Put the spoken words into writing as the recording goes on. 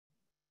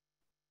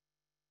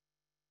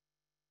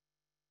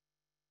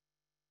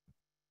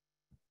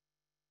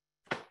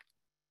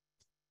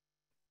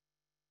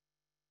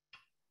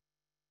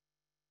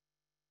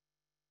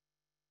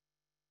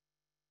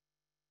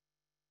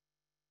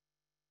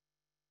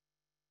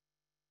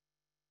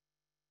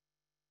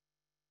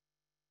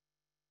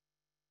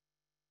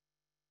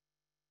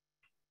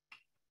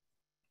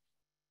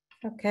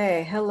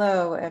Okay,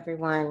 hello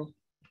everyone.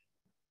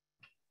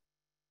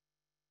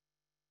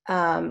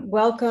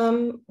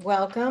 Welcome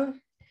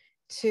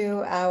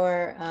to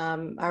our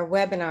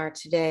webinar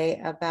today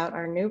about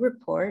our new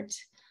report,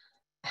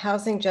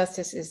 Housing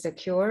Justice is the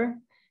Cure,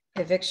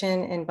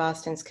 Eviction in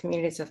Boston's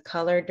Communities of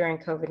Color During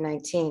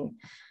COVID-19.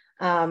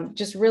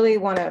 Just really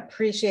want to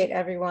appreciate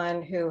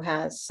everyone who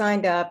has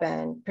signed up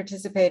and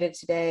participated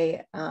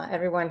today,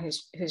 everyone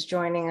who's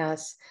joining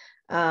us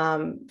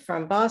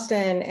from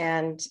Boston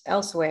and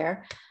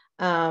elsewhere.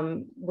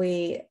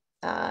 We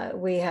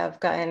have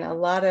gotten a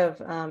lot of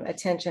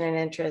attention and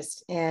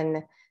interest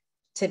in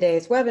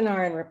today's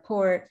webinar and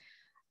report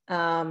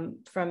from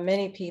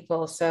many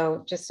people.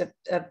 So just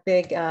a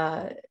big,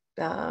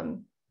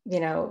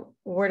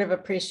 word of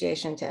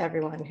appreciation to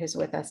everyone who's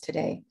with us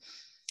today.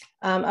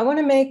 I want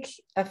to make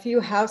a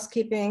few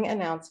housekeeping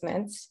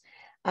announcements.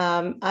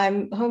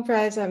 I'm Home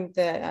Fries. I'm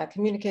the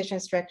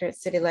communications director at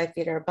City Life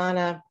Vita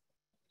Urbana.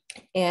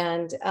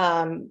 And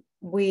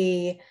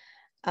we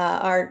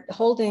are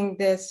holding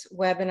this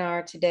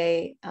webinar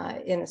today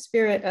in the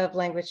spirit of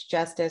language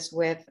justice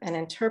with an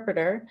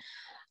interpreter.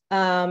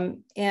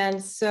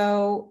 And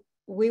so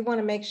we want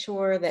to make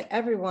sure that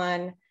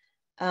everyone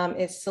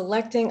is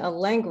selecting a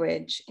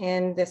language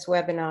in this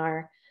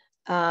webinar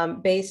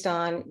based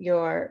on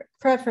your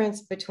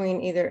preference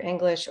between either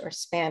English or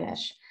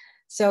Spanish.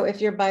 So if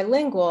you're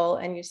bilingual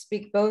and you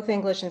speak both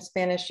English and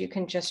Spanish, you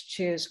can just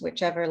choose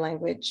whichever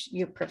language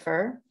you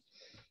prefer.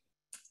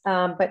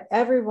 But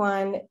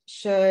everyone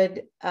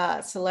should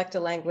select a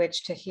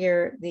language to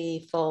hear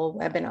the full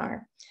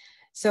webinar.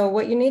 So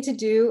what you need to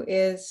do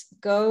is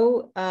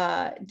go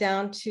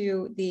down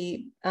to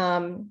the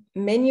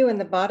menu in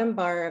the bottom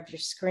bar of your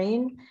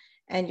screen,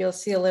 and you'll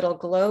see a little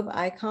globe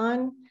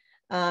icon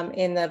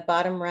in the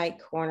bottom right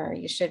corner.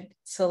 You should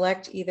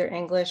select either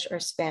English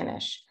or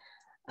Spanish.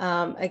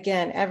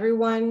 Again,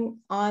 everyone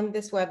on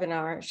this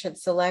webinar should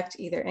select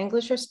either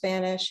English or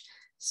Spanish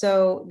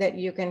so that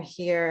you can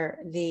hear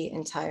the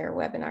entire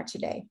webinar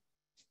today.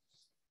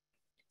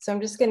 So I'm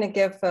just going to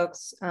give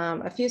folks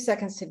a few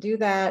seconds to do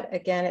that.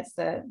 Again, it's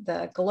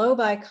the globe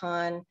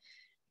icon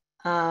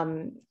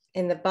in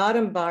the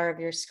bottom bar of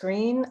your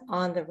screen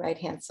on the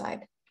right-hand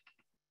side.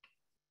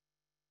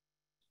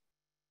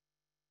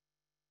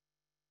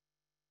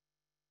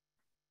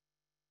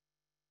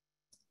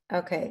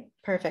 Okay,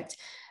 perfect.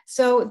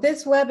 So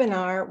this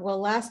webinar will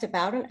last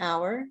about an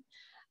hour.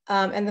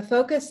 And the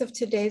focus of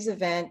today's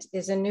event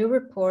is a new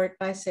report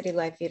by City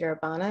Life Vita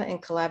Urbana in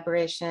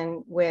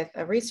collaboration with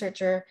a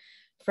researcher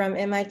from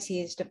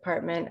MIT's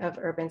Department of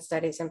Urban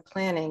Studies and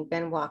Planning,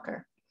 Ben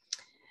Walker.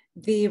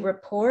 The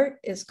report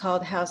is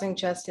called Housing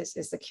Justice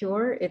is the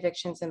Cure,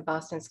 Evictions in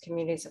Boston's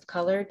Communities of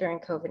Color During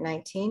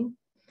COVID-19.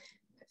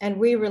 And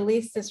we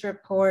released this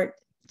report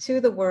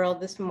to the world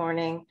this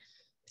morning,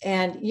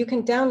 and you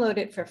can download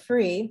it for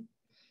free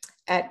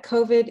at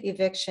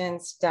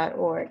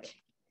covidevictions.org.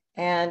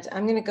 And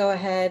I'm going to go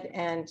ahead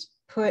and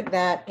put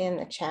that in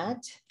the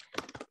chat.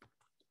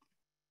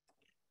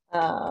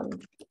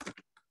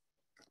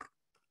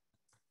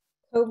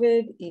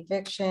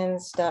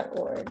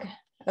 covidevictions.org.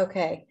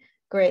 Okay,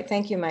 great.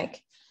 Thank you,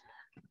 Mike.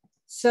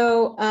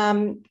 So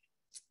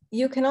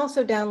you can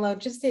also download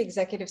just the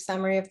executive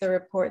summary of the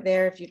report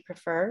there if you'd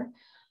prefer.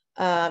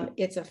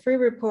 It's a free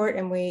report,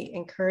 and we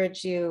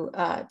encourage you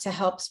to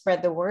help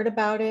spread the word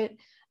about it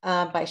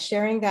by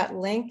sharing that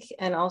link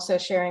and also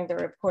sharing the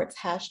report's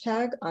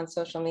hashtag on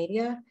social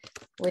media,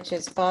 which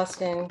is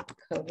Boston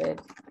COVID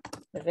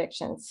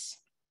Evictions.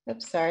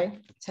 Oops, sorry,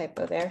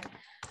 typo there.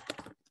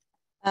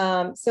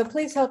 So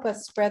please help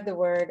us spread the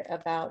word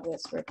about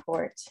this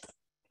report.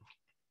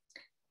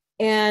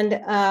 And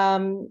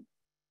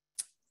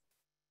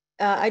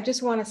I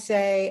just want to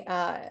say,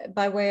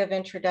 by way of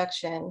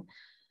introduction,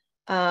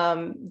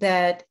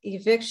 that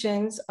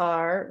evictions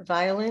are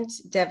violent,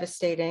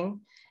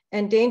 devastating,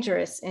 and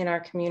dangerous in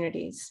our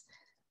communities.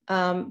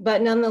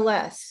 But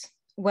nonetheless,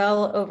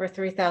 well over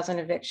 3,000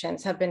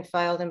 evictions have been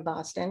filed in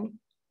Boston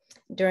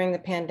during the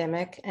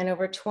pandemic, and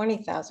over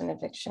 20,000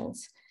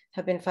 evictions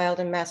have been filed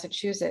in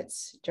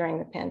Massachusetts during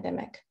the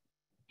pandemic.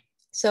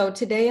 So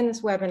today in this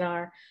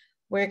webinar,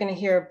 we're going to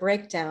hear a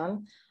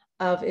breakdown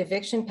of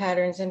eviction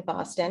patterns in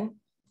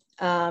Boston,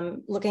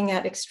 looking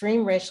at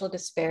extreme racial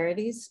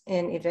disparities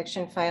in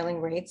eviction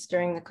filing rates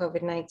during the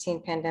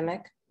COVID-19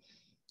 pandemic.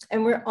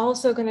 And we're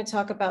also going to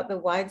talk about the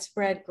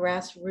widespread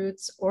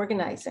grassroots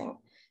organizing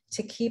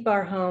to keep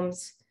our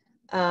homes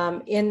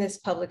in this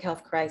public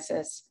health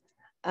crisis,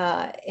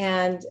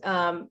 and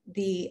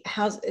the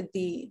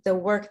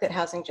work that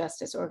housing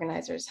justice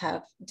organizers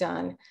have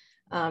done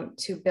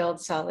to build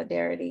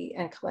solidarity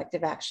and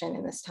collective action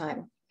in this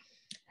time.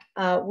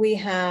 We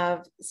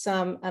have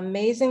some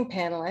amazing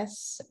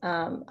panelists.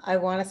 I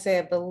want to say,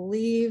 I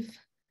believe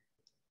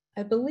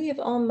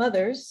all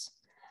mothers,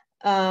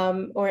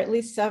 or at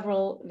least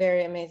several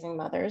very amazing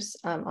mothers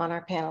on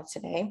our panel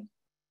today.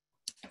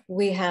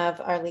 We have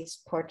Arlise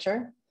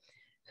Porcher,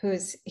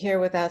 who's here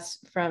with us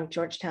from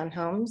Georgetown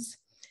Homes.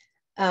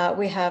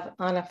 We have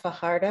Ana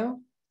Fajardo,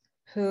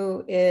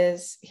 who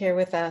is here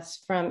with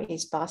us from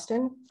East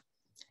Boston.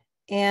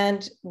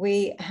 And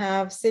we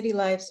have City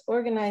Life's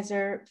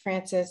organizer,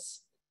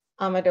 Francis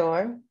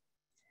Amador,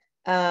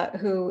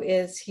 who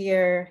is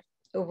here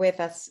with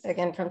us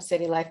again from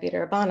City Life Vita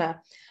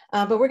Urbana.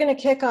 But we're going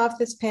to kick off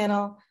this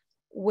panel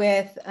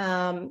with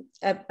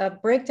a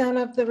breakdown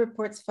of the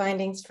report's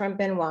findings from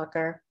Ben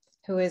Walker,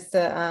 who is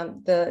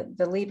the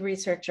lead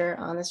researcher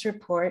on this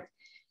report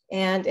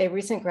and a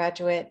recent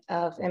graduate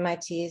of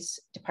MIT's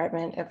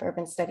Department of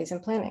Urban Studies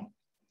and Planning.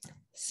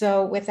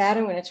 So with that,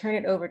 I'm going to turn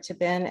it over to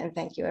Ben, and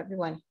thank you,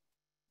 everyone.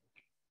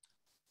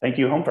 Thank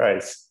you, Home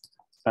Prize.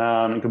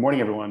 Good morning,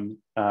 everyone.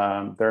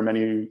 There are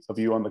many of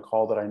you on the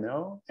call that I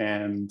know,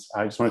 and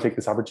I just want to take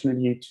this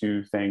opportunity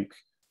to thank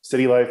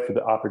City Life for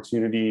the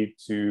opportunity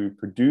to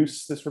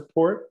produce this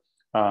report,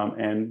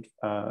 and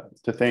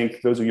to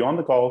thank those of you on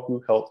the call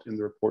who helped in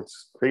the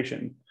report's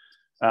creation.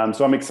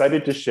 So I'm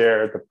excited to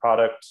share the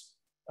product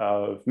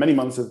of many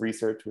months of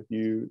research with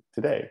you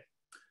today.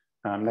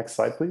 Next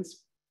slide,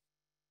 please.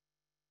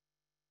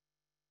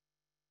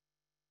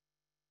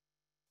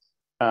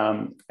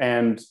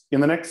 And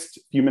in the next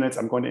few minutes,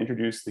 I'm going to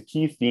introduce the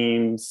key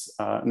themes,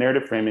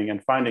 narrative framing,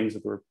 and findings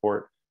of the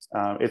report.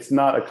 It's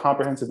not a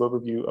comprehensive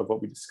overview of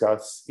what we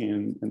discuss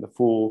in the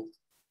full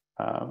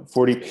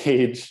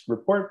 40-page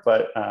report,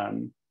 but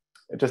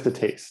just a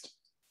taste.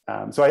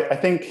 So I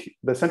think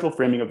the central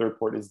framing of the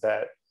report is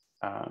that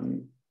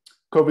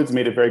COVID's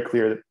made it very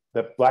clear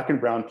that Black and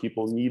Brown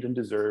people need and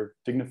deserve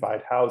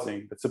dignified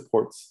housing that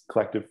supports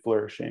collective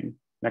flourishing.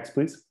 Next,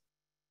 please.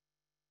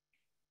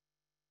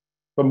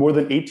 But more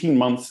than 18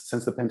 months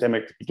since the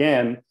pandemic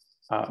began,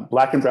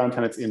 Black and Brown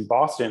tenants in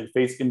Boston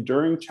face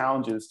enduring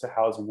challenges to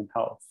housing and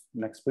health.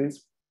 Next,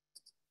 please.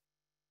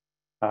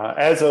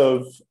 As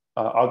of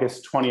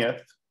August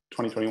 20th,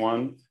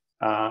 2021,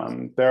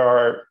 there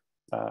are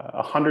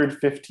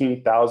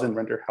 115,000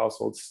 renter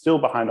households still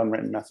behind on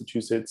rent in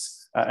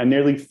Massachusetts, and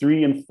nearly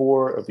 3 in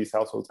 4 of these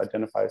households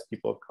identify as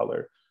people of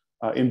color.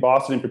 In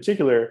Boston in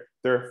particular,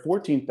 there are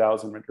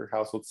 14,000 renter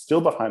households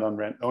still behind on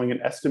rent, owing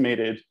an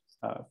estimated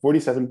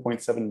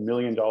 $47.7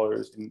 million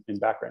in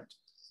back rent.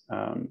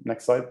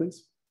 Next slide,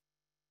 please.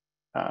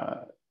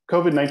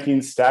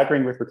 COVID-19's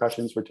staggering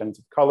repercussions for tenants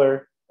of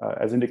color,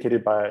 as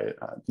indicated by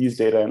these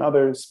data and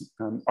others,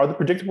 are the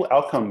predictable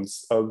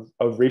outcomes of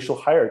racial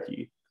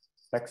hierarchy.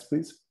 Next,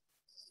 please.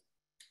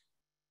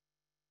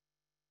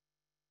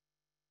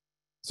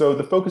 So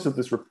the focus of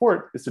this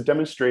report is to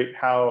demonstrate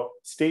how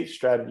state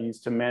strategies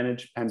to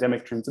manage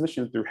pandemic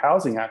transmission through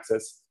housing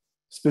access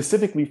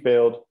specifically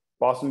failed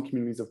Boston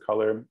communities of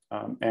color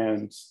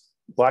and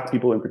Black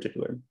people in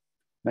particular.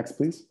 Next,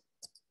 please.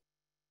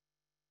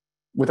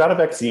 Without a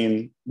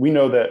vaccine, we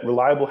know that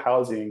reliable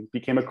housing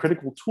became a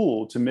critical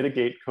tool to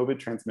mitigate COVID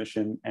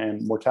transmission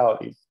and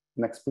mortality.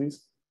 Next,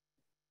 please.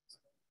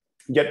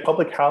 Yet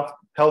public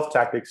health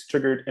tactics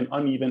triggered an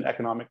uneven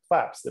economic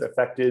collapse that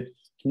affected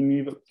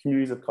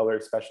communities of color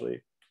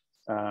especially.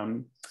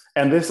 And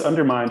this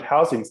undermined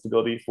housing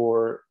stability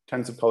for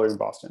tenants of color in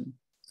Boston.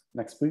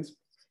 Next, please.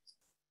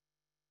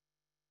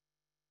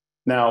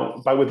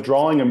 Now, by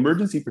withdrawing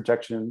emergency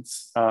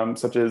protections,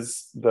 such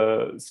as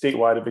the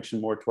statewide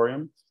eviction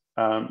moratorium,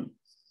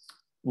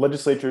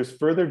 legislatures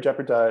further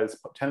jeopardized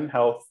tenant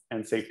health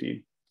and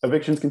safety.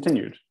 Evictions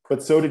continued,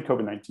 but so did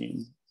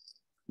COVID-19.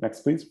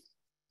 Next, please.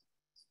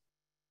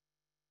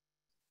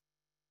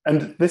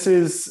 And this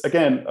is,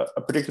 again, a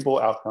predictable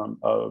outcome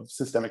of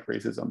systemic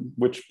racism,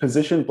 which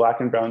positioned Black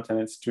and Brown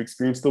tenants to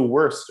experience the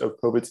worst of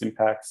COVID's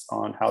impacts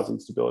on housing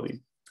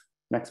stability.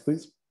 Next,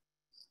 please.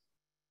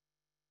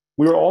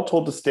 We were all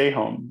told to stay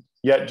home,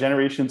 yet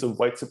generations of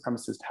white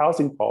supremacist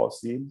housing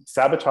policy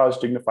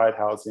sabotaged dignified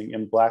housing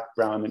in Black,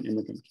 Brown, and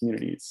immigrant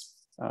communities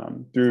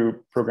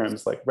through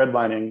programs like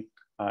redlining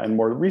and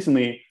more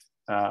recently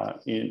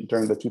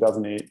during the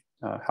 2008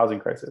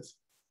 housing crisis.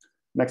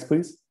 Next,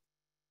 please.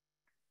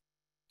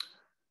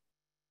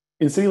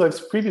 In City Life's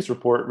previous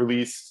report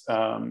released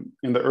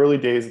in the early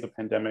days of the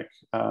pandemic,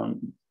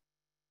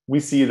 we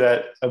see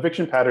that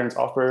eviction patterns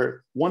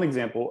offer one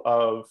example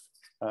of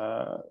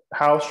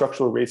how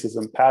structural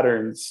racism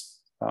patterns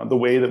the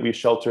way that we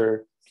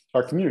shelter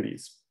our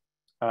communities.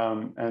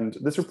 And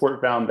this report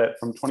found that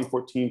from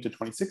 2014 to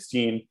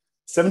 2016,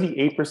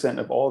 78%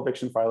 of all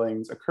eviction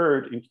filings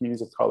occurred in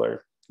communities of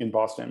color in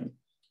Boston,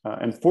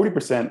 and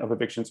 40% of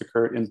evictions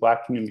occurred in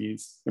Black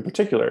communities in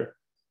particular.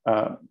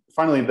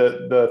 Finally,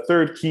 the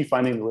third key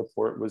finding of the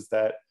report was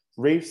that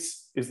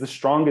race is the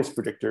strongest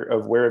predictor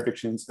of where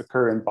evictions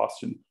occur in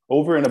Boston,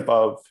 over and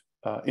above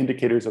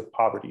indicators of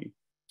poverty.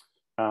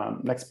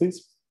 Next,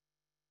 please.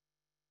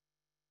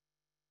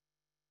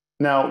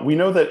 Now, we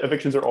know that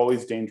evictions are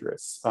always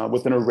dangerous,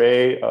 with an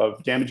array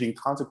of damaging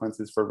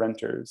consequences for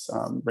renters,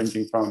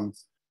 ranging from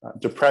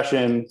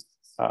depression,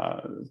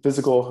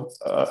 physical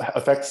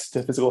effects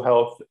to physical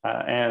health,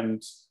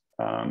 and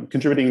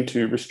contributing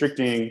to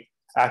restricting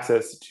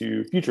access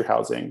to future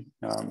housing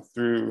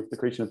through the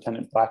creation of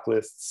tenant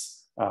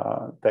blacklists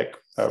that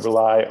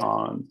rely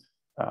on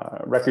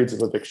records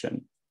of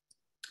eviction.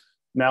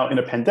 Now, in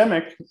a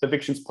pandemic,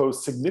 evictions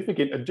pose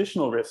significant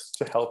additional risks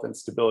to health and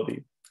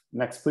stability.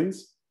 Next,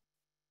 please.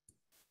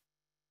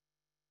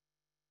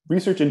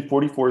 Research in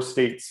 44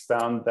 states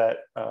found that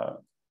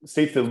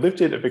states that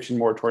lifted eviction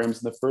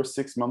moratoriums in the first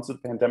 6 months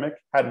of the pandemic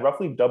had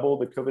roughly double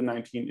the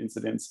COVID-19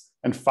 incidence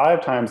and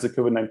 5 times the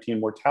COVID-19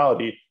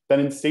 mortality than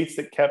in states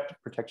that kept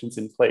protections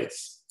in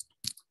place.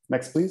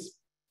 Next, please.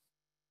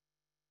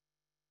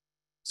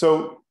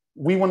 So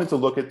we wanted to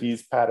look at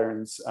these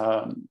patterns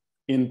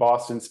in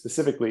Boston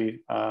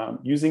specifically,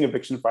 using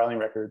eviction filing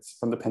records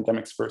from the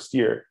pandemic's first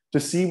year to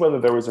see whether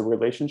there was a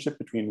relationship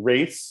between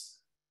race,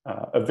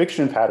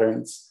 eviction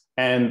patterns,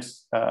 and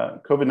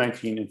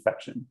COVID-19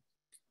 infection.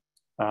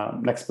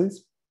 Next,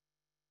 please.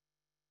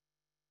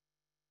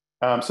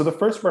 So the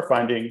first of our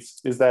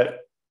findings is that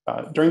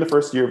during the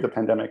first year of the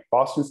pandemic,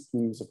 Boston's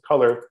communities of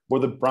color bore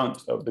the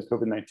brunt of the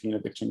COVID-19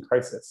 eviction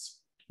crisis.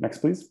 Next,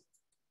 please.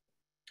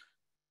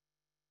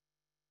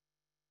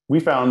 We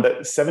found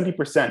that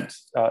 70%,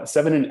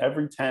 7 in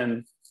every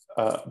 10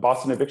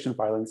 Boston eviction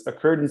filings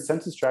occurred in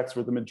census tracts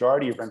where the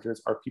majority of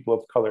renters are people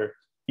of color,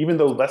 even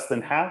though less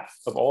than half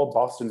of all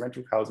Boston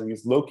rental housing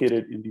is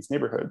located in these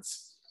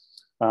neighborhoods.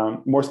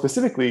 More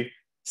specifically,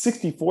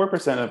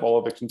 64% of all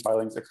eviction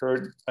filings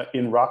occurred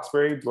in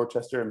Roxbury,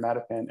 Dorchester,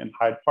 Mattapan, and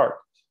Hyde Park,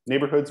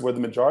 neighborhoods where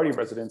the majority of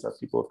residents are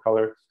people of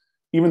color,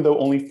 even though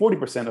only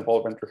 40% of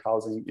all renter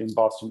housing in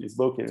Boston is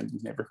located in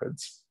these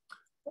neighborhoods.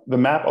 The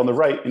map on the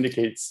right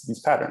indicates these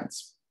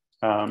patterns.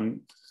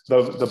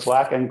 The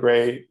black and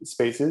gray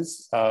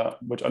spaces,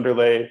 which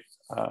underlay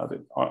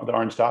the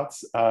orange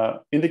dots,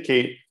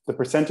 indicate the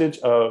percentage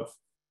of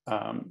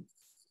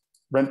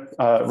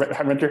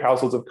renter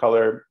households of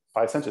color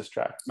by census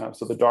tract.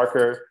 So the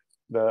darker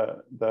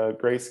the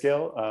gray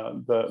scale,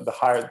 the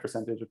higher the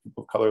percentage of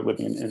people of color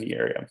living in any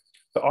area.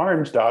 The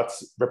orange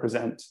dots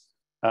represent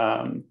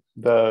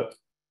the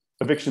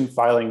eviction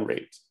filing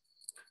rate.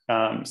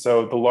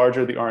 So the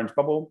larger the orange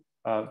bubble,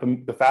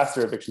 the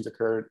faster evictions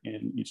occurred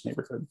in each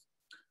neighborhood.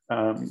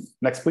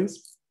 Next,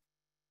 please.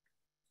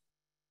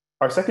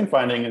 Our second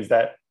finding is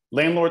that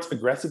landlords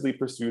aggressively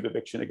pursued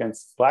eviction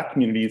against Black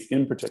communities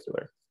in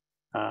particular.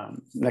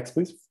 Next,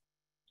 please.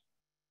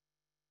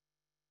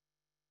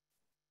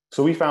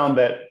 So we found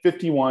that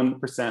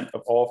 51%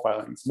 of all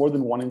filings, more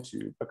than 1 in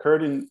 2,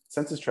 occurred in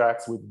census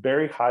tracts with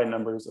very high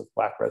numbers of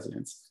Black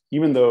residents,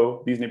 even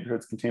though these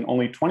neighborhoods contain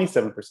only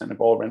 27% of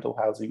all rental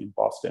housing in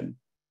Boston.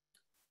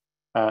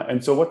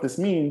 And so what this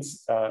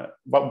means,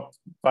 by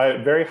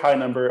a very high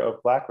number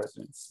of Black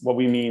residents, what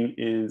we mean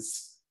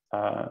is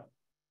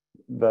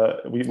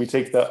we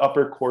take the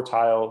upper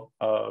quartile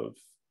of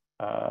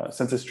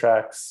census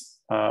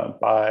tracts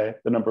by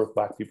the number of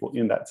Black people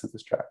in that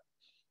census tract.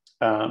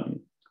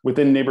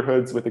 Within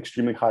neighborhoods with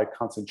extremely high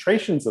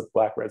concentrations of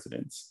Black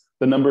residents,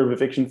 the number of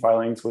eviction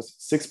filings was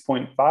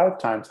 6.5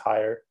 times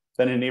higher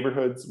than in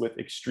neighborhoods with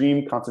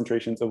extreme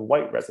concentrations of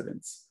white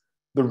residents.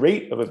 The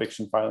rate of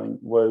eviction filing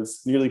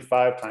was nearly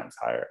 5 times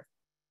higher.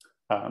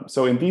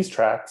 So in these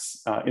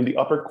tracts, in the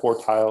upper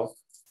quartile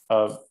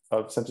of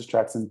census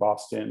tracts in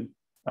Boston,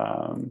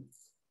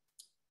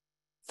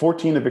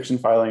 14 eviction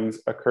filings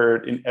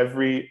occurred in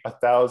every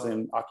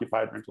 1,000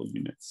 occupied rental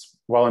units,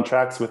 while in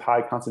tracts with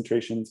high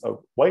concentrations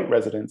of white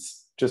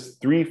residents, just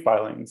 3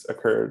 filings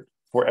occurred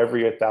for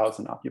every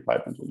 1,000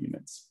 occupied rental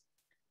units.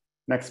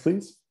 Next,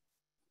 please.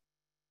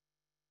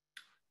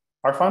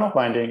 Our final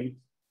finding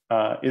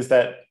is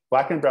that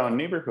Black and brown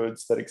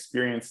neighborhoods that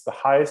experienced the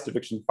highest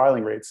eviction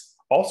filing rates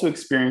also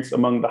experienced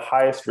among the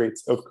highest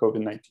rates of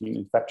COVID-19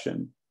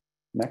 infection.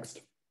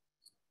 Next.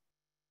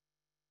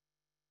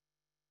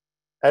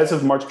 As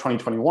of March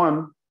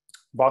 2021,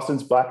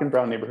 Boston's Black and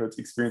brown neighborhoods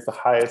experienced the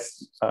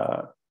highest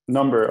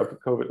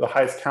the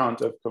highest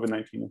count of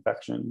COVID-19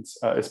 infections,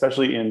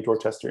 especially in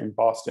Dorchester and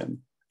Boston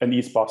and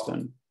East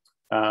Boston.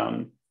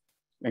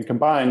 And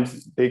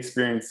combined, they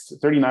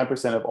experienced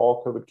 39% of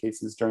all COVID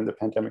cases during the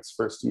pandemic's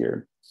first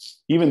year,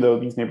 even though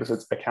these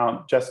neighborhoods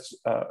account just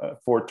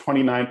for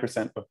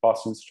 29% of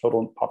Boston's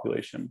total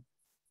population.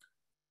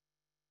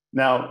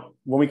 Now,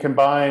 when we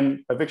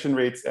combine eviction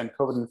rates and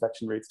COVID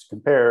infection rates to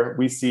compare,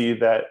 we see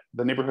that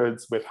the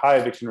neighborhoods with high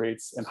eviction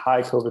rates and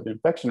high COVID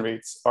infection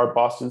rates are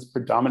Boston's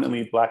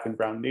predominantly Black and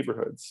brown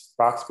neighborhoods: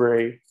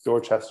 Roxbury,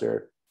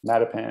 Dorchester,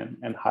 Mattapan,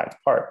 and Hyde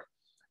Park.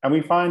 And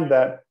we find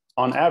that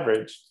on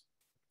average,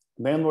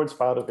 landlords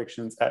filed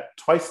evictions at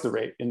twice the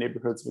rate in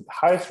neighborhoods with the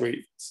highest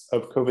rates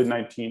of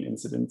COVID-19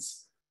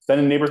 incidents than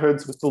in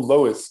neighborhoods with the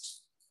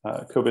lowest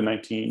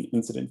COVID-19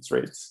 incidence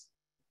rates.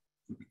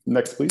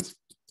 Next, please.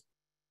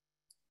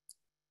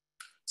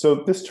 So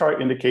this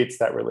chart indicates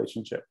that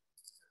relationship.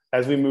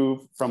 As we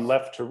move from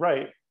left to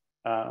right,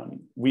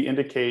 we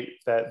indicate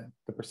that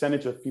the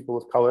percentage of people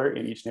of color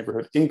in each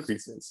neighborhood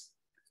increases.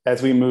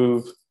 As we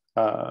move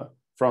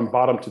from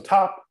bottom to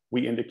top,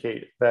 we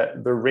indicate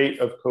that the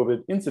rate of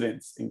COVID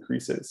incidence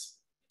increases.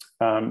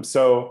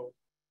 So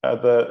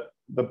the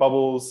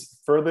bubbles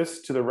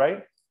furthest to the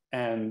right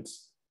and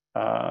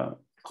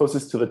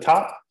closest to the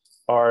top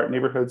are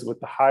neighborhoods with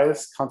the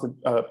highest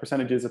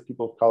percentages of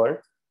people of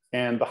color.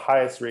 and the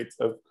highest rates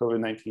of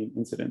COVID-19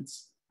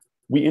 incidents.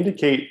 We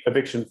indicate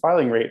eviction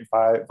filing rate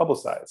by bubble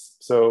size.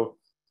 So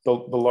the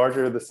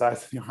larger the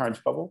size of the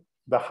orange bubble,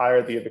 the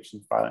higher the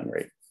eviction filing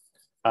rate.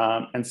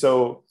 And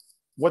so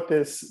what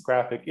this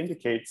graphic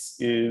indicates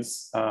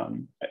is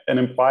an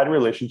implied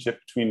relationship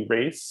between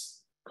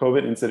race,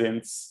 COVID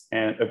incidents,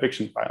 and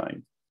eviction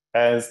filing.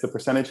 As the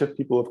percentage of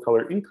people of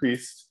color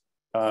increased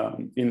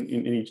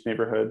in each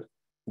neighborhood,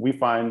 we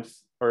find,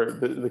 or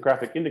the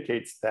graphic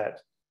indicates that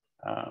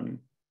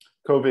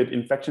COVID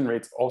infection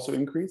rates also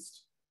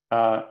increased,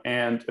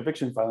 and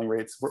eviction filing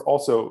rates were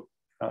also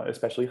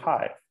especially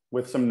high,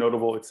 with some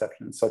notable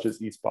exceptions, such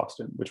as East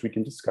Boston, which we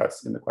can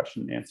discuss in the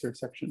question and answer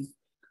section.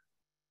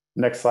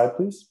 Next slide,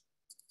 please.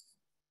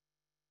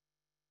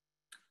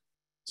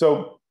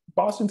 So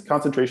Boston's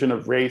concentration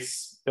of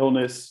race,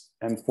 illness,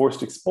 and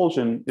forced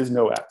expulsion is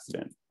no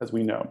accident, as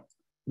we know.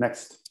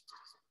 Next.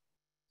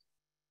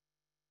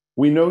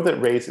 We know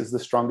that race is the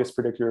strongest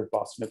predictor of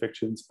Boston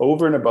evictions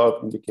over and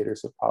above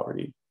indicators of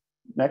poverty.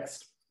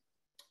 Next.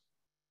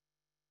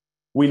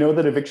 We know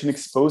that eviction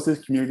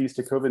exposes communities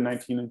to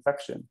COVID-19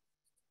 infection.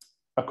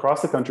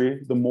 Across the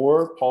country, the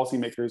more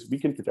policymakers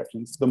weakened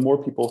protections, the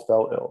more people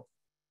fell ill.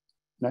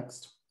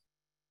 Next.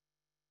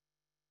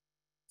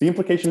 The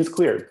implication is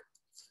clear.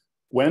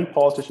 When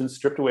politicians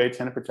stripped away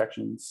tenant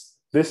protections,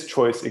 this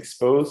choice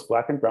exposed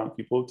Black and brown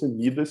people to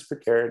needless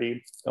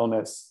precarity,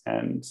 illness,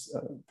 and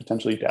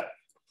potentially death.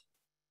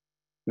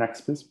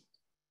 Next, please.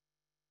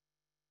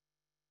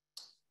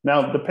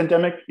 Now, the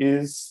pandemic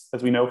is,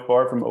 as we know,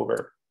 far from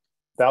over.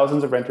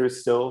 Thousands of renters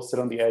still sit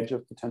on the edge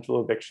of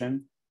potential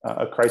eviction,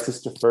 a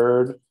crisis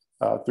deferred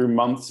through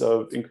months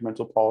of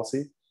incremental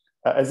policy.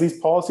 As these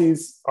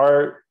policies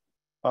are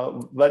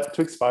let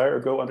to expire or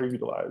go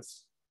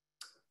underutilized.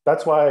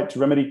 That's why, to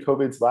remedy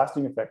COVID's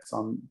lasting effects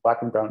on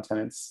Black and brown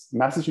tenants,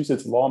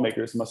 Massachusetts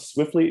lawmakers must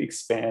swiftly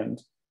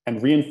expand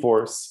and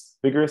reinforce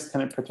vigorous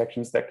tenant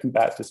protections that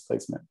combat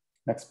displacement.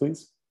 Next,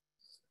 please.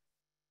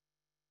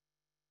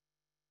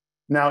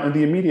 Now, in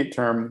the immediate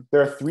term,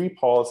 there are 3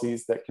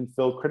 policies that can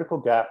fill critical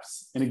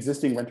gaps in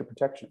existing renter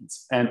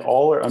protections, and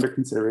all are under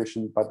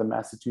consideration by the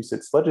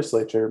Massachusetts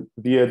legislature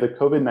via the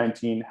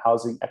COVID-19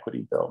 Housing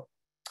Equity Bill.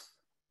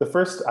 The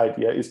first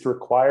idea is to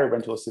require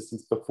rental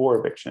assistance before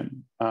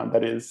eviction.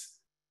 That is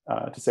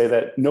to say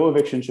that no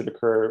eviction should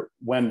occur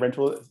when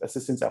rental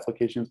assistance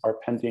applications are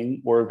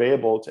pending or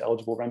available to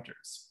eligible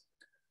renters.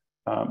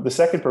 The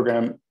second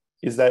program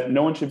is that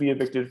no one should be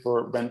evicted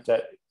for rent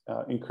debt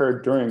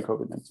incurred during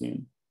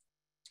COVID-19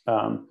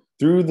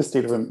 through the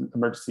state of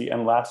emergency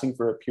and lasting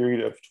for a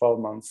period of 12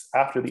 months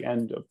after the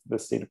end of the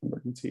state of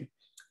emergency.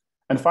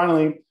 And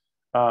finally,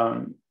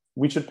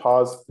 we should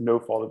pause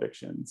no-fault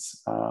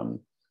evictions.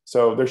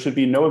 So there should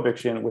be no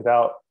eviction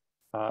without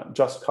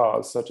just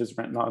cause, such as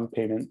rent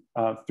non-payment,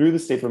 through the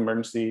state of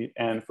emergency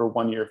and for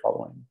 1 year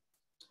following.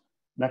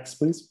 Next,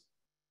 please.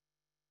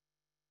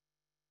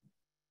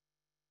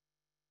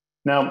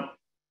 Now,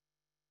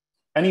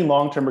 any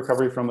long-term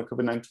recovery from the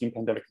COVID-19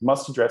 pandemic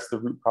must address the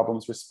root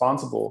problems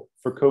responsible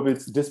for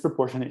COVID's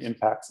disproportionate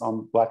impacts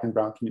on Black and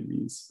brown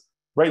communities.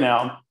 Right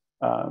now,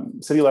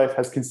 City Life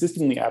has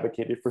consistently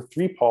advocated for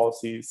 3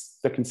 policies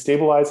that can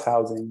stabilize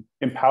housing,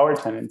 empower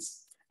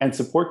tenants, and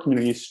support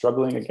communities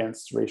struggling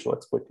against racial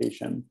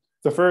exploitation.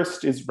 The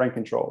first is rent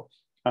control,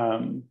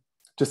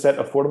 to set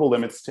affordable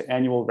limits to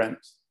annual rent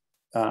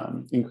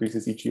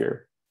increases each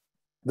year.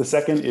 The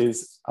second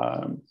is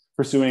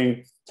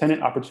pursuing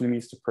tenant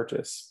opportunities to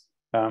purchase.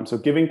 So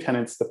giving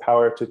tenants the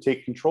power to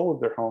take control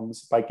of their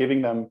homes by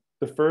giving them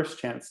the first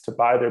chance to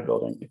buy their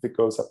building if it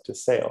goes up to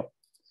sale.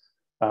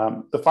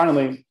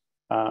 Finally,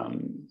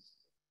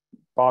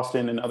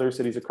 Boston and other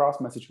cities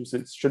across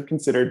Massachusetts should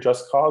consider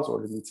just cause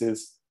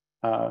ordinances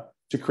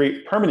to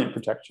create permanent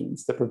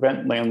protections that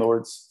prevent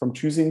landlords from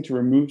choosing to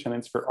remove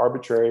tenants for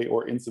arbitrary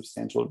or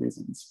insubstantial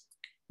reasons.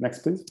 Next,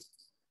 please.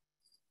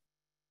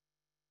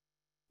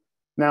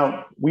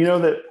 Now, we know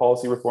that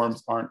policy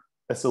reforms aren't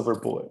a silver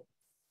bullet.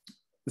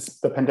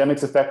 The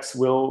pandemic's effects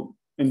will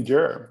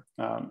endure,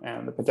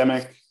 and the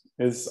pandemic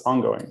is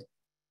ongoing.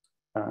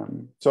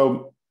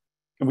 So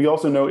we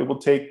also know it will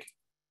take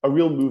a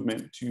real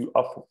movement to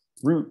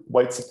uproot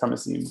white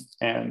supremacy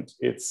and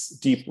its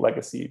deep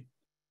legacy.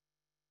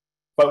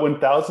 But when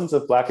thousands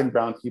of Black and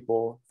brown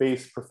people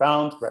face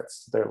profound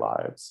threats to their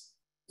lives,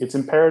 it's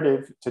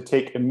imperative to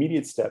take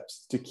immediate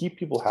steps to keep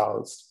people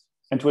housed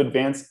and to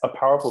advance a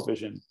powerful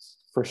vision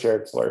for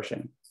shared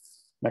flourishing.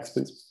 Next,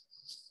 please.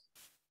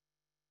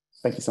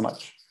 Thank you so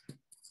much.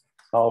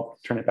 I'll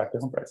turn it back to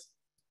Humprice.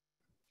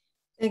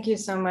 Thank you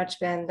so much,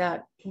 Ben.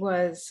 That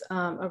was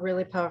a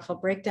really powerful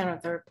breakdown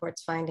of the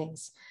report's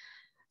findings.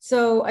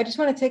 So I just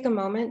want to take a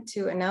moment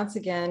to announce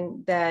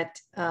again that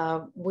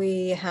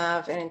we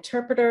have an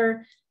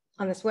interpreter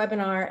on this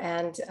webinar,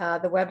 and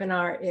the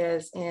webinar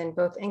is in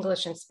both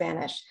English and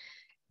Spanish.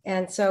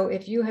 And so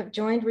if you have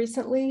joined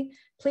recently,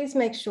 please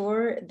make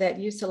sure that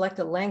you select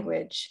a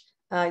language,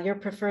 your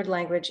preferred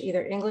language,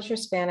 either English or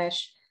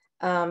Spanish,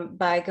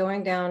 by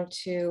going down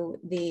to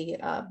the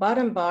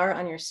bottom bar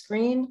on your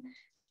screen,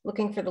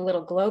 looking for the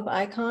little globe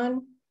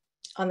icon,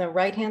 on the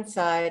right-hand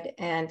side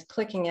and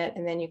clicking it,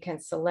 and then you can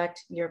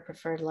select your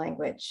preferred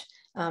language.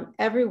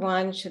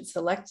 Everyone should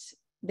select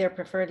their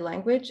preferred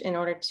language in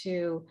order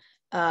to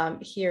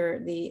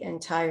hear the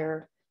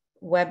entire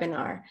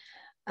webinar.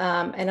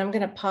 And I'm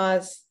going to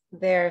pause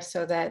there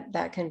so that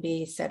that can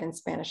be said in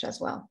Spanish as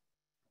well.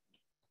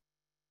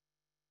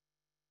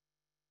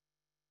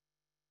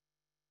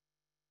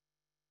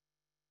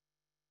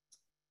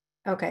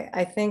 Okay,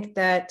 I think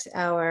that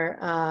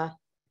our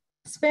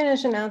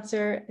Spanish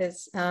announcer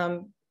is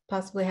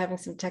possibly having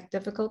some tech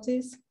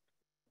difficulties.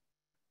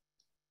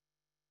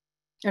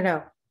 Or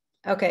no?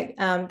 Okay,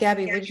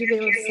 Gabby, would you be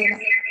able to say that?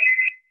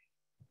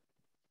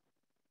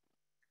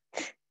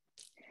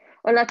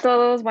 Hola a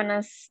todos,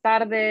 buenas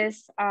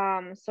tardes.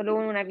 Solo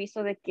un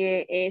aviso de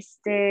que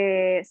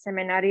este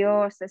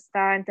seminario se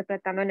está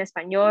interpretando en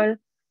español.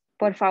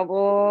 Por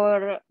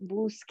favor,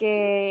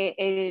 busque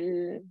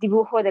el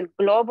dibujo del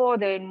globo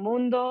del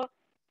mundo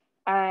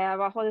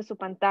abajo de su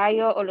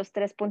pantalla o los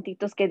 3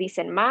 puntitos que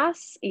dicen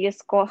más y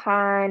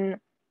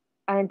escojan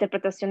a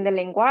interpretación del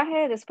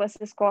lenguaje. Después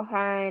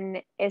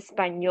escojan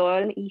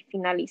español y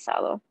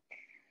finalizado.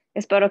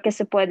 Espero que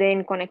se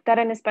pueden conectar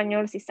en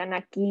español si están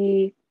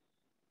aquí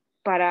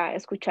para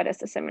escuchar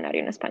este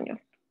seminario en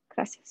español.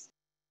 Gracias.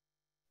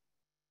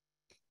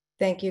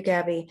 Thank you,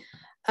 Gabby.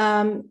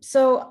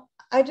 So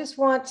I just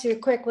want to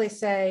quickly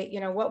say,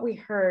 what we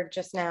heard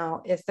just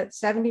now is that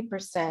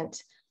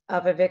 70%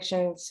 of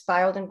evictions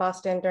filed in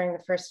Boston during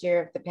the first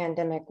year of the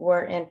pandemic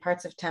were in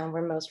parts of town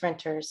where most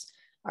renters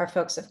are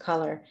folks of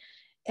color.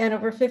 And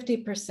over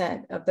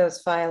 50% of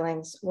those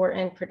filings were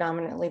in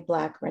predominantly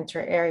Black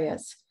renter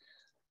areas.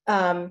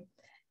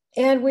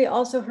 And we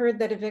also heard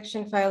that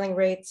eviction filing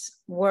rates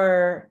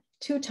were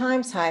 2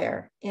 times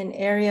higher in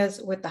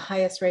areas with the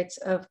highest rates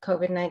of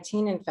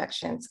COVID-19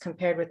 infections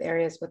compared with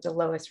areas with the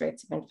lowest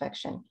rates of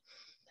infection.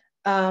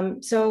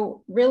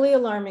 So really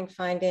alarming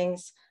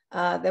findings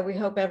that we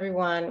hope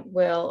everyone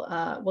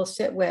will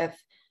sit with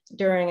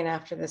during and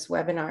after this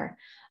webinar.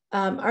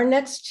 Our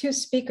next 2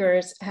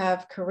 speakers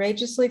have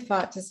courageously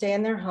fought to stay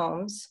in their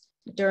homes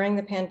during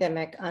the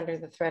pandemic under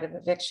the threat of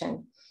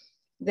eviction.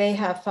 They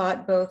have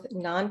fought both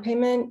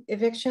non-payment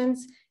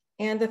evictions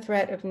and the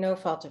threat of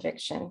no-fault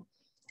eviction.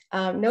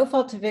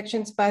 No-fault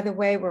evictions, by the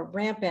way, were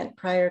rampant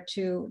prior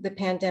to the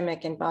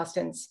pandemic in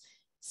Boston's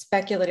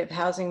speculative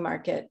housing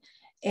market.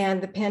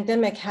 And the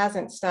pandemic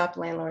hasn't stopped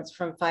landlords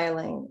from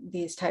filing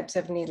these types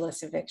of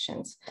needless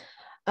evictions.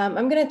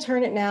 I'm going to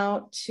turn it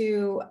now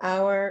to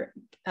our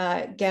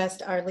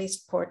guest,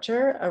 Arlise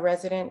Porcher, a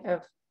resident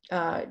of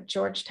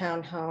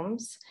Georgetown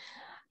Homes.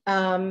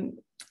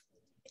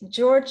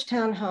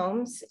 Georgetown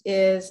Homes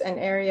is an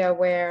area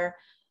where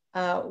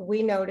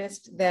we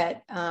noticed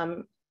that,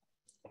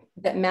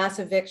 that mass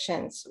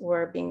evictions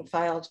were being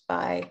filed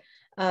by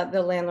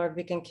the landlord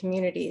Beacon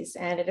Communities.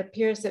 And it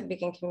appears that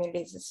Beacon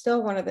Communities is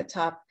still one of the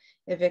top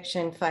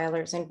eviction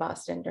filers in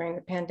Boston during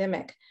the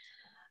pandemic.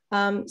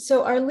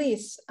 So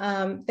Arlise,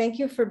 thank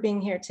you for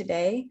being here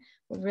today.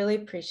 We really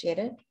appreciate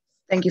it.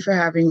 Thank you for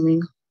having me.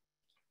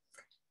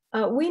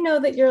 We know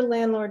that your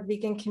landlord,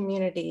 Beacon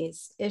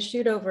Communities,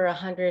 issued over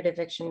 100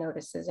 eviction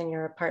notices in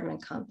your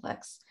apartment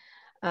complex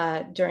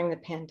during the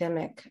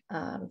pandemic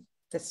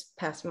this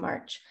past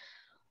March.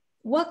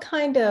 What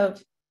kind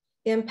of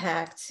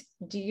impact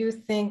do you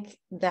think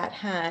that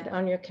had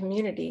on your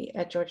community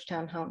at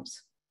Georgetown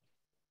Homes?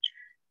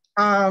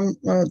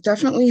 Well, it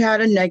definitely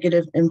had a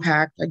negative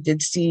impact. I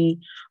did see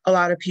a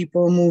lot of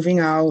people moving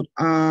out.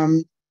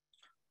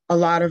 A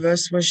lot of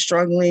us were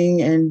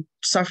struggling and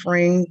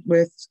suffering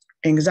with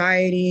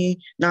anxiety,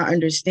 not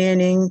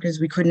understanding because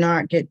we could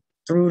not get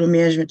through to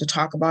management to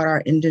talk about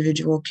our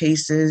individual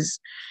cases.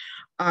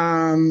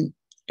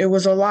 It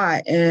was a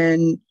lot.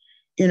 And,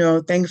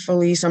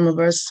 thankfully, some of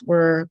us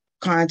were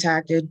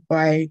contacted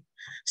by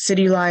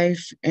City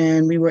Life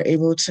and we were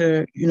able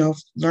to,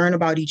 learn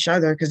about each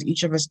other because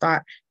each of us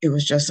thought it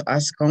was just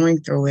us going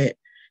through it.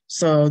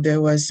 So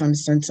there was some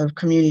sense of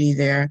community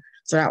there.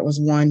 So that was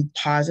one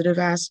positive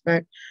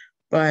aspect.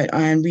 But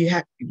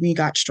we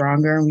got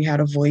stronger and we had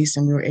a voice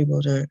and we were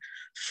able to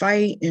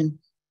fight and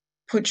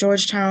put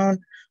Georgetown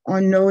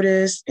on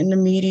notice in the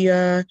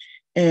media.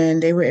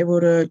 And they were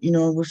able to,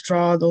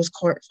 withdraw those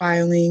court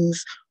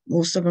filings,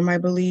 most of them, I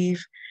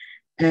believe.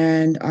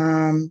 And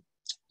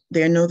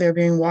they know they're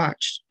being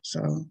watched.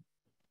 So.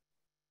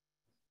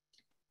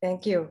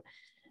 Thank you.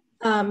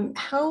 I'm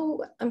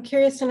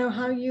curious to know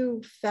how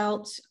you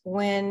felt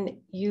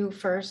when you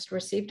first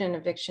received an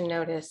eviction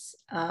notice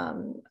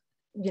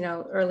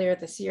earlier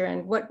this year,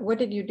 and what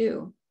did you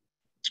do?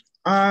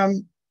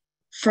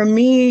 For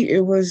me,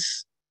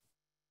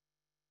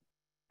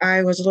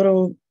 I was a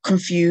little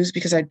confused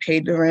because I'd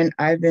paid the rent.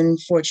 I've been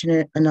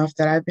fortunate enough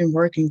that I've been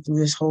working through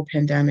this whole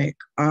pandemic.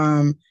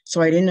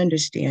 So I didn't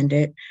understand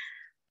it.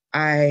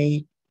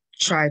 I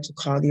tried to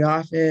call the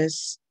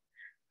office.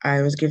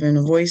 I was given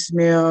a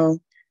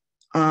voicemail.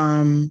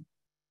 I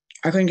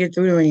couldn't get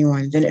through to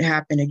anyone. Then it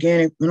happened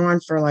again. It went on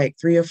for like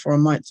 3 or 4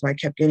 months. So I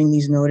kept getting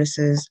these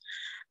notices.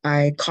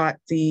 I caught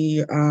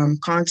the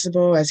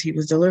constable as he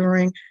was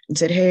delivering and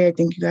said, hey, I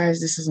think you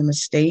guys, this is a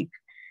mistake.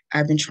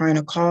 I've been trying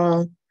to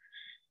call.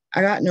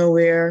 I got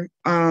nowhere.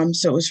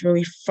 So it was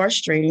really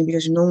frustrating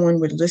because no one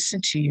would listen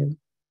to you,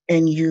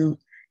 and you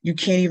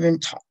can't even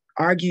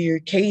argue your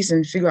case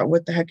and figure out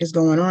what the heck is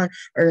going on,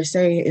 or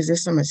say, is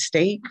this a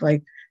mistake?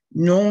 Like,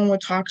 no one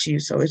would talk to you.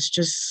 So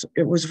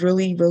it was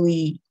really,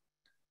 really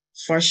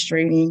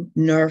frustrating,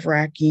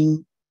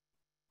 nerve-wracking,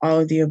 all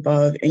of the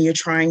above. And you're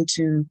trying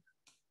to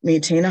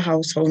maintain a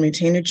household,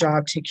 maintain a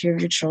job, take care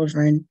of your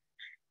children,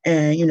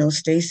 and,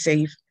 stay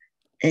safe.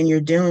 And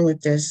you're dealing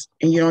with this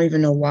and you don't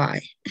even know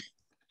why.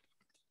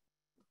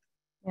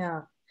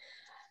 Yeah.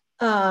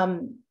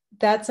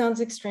 That sounds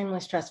extremely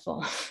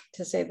stressful,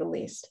 to say the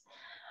least.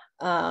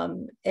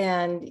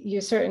 And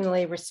you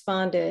certainly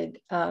responded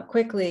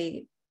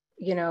quickly,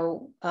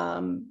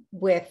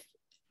 with,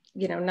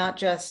 not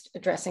just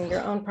addressing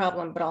your own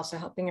problem, but also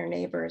helping your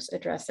neighbors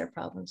address their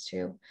problems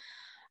too.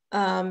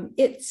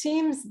 It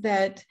seems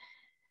that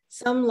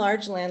some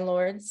large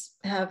landlords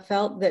have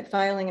felt that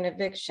filing an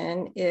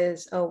eviction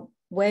is a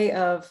way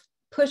of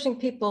pushing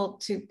people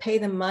to pay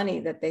the money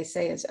that they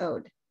say is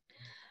owed.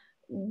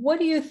 What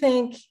do you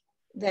think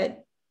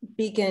that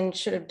Beacon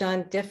should have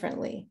done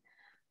differently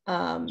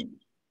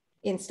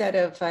instead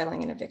of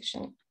filing an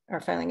eviction or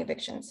filing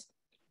evictions?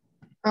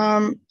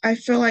 I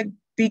feel like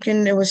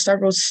Beacon, there was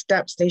several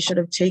steps they should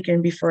have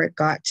taken before it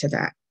got to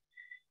that.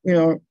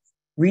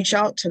 Reach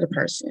out to the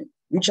person,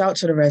 reach out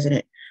to the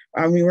resident.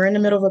 We were in the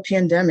middle of a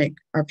pandemic.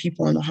 Are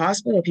people in the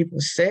hospital? Are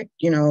people sick?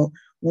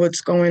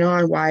 What's going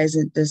on? Why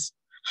isn't this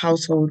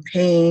household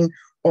paying?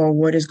 Or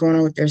what is going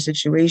on with their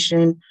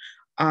situation?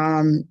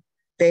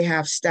 They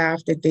have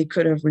staff that they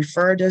could have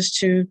referred us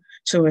to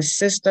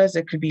assist us.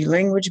 It could be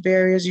language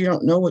barriers. You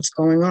don't know what's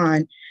going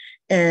on.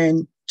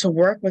 And to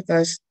work with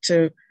us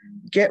to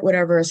get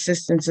whatever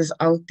assistance is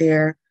out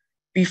there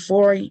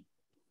before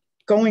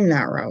going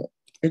that route.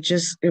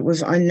 It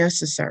was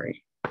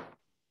unnecessary.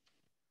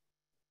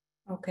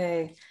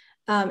 Okay.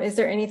 Is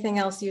there anything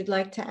else you'd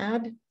like to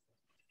add?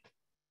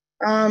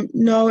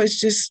 No, it's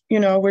just,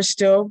 we're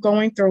still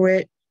going through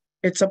it.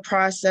 It's a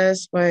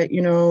process, but,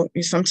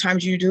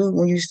 sometimes you do,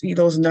 when you see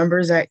those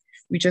numbers that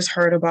we just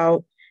heard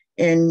about,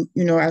 and,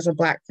 as a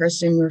Black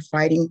person, you're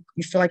fighting,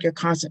 you feel like you're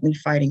constantly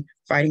fighting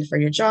for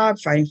your job,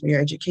 fighting for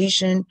your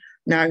education.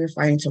 Now you're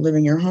fighting to live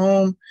in your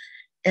home,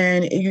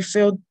 and you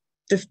feel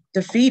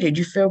defeated,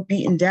 you feel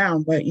beaten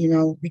down, but,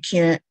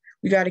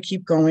 we got to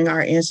keep going. Our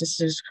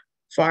ancestors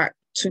fought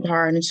too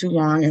hard and too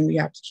long, and we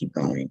have to keep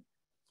going.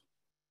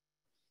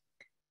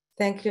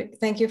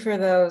 Thank you for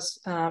those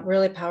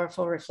really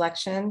powerful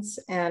reflections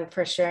and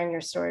for sharing your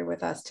story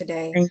with us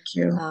today. Thank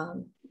you.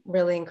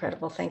 Really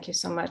incredible. Thank you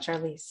so much,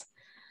 Arlise.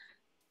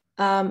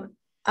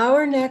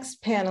 Our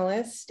next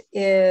panelist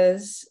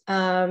is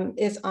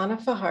Ana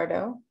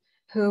Fajardo,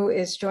 who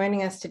is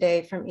joining us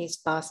today from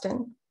East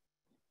Boston.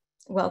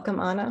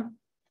 Welcome, Ana.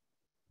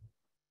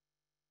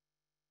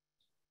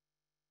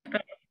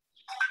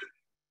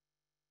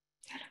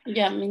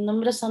 Ya, mi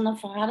nombre es Ana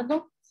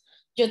Fajardo.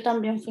 Yo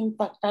también fui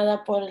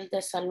impactada por el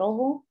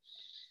desalojo.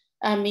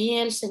 A mí,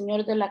 el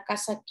señor de la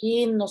casa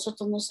aquí,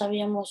 nosotros no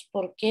sabíamos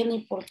por qué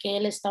ni por qué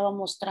él estaba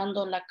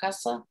mostrando la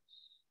casa.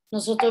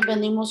 Nosotros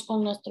venimos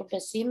con nuestros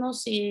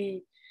vecinos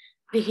y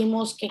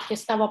dijimos que qué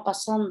estaba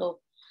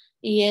pasando.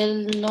 Y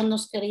él no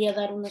nos quería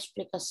dar una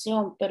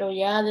explicación, pero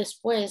ya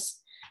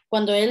después,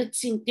 cuando él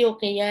sintió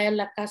que ya en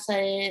la casa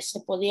se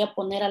podía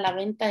poner a la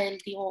venta, él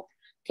dijo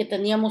que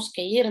teníamos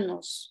que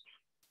irnos.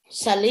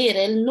 Salir,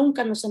 él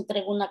nunca nos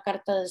entregó una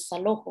carta de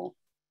desalojo,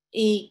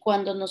 y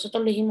cuando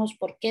nosotros le dijimos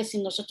por qué,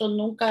 si nosotros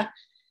nunca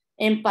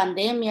en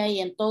pandemia y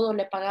en todo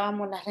le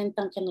pagábamos la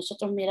renta, aunque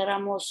nosotros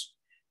miráramos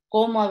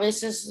cómo a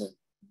veces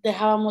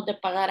dejábamos de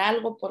pagar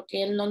algo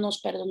porque él no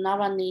nos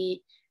perdonaba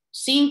ni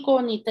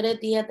 5 ni 3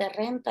 días de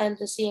renta. Él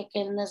decía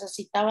que él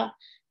necesitaba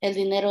el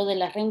dinero de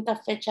la renta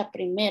fecha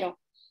primero,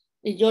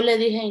 y yo le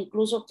dije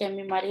incluso que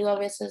mi marido a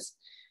veces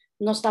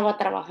no estaba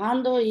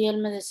trabajando y él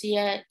me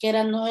decía que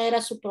no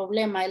era su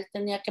problema, él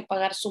tenía que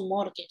pagar su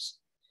mortgage.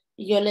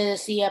 Y yo le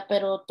decía,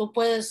 pero tú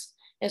puedes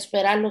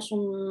esperarlos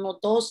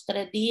unos 2,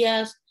 3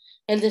 días.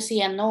 Él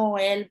decía no,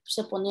 él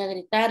se ponía a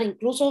gritar,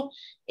 incluso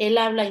él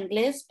habla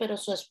inglés, pero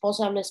su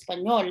esposa habla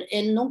español.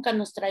 Él nunca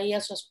nos traía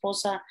a su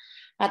esposa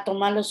a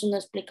tomarles una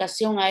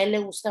explicación. A él le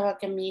gustaba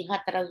que mi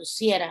hija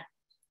traduciera.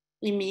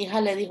 Y mi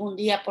hija le dijo un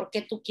día, ¿por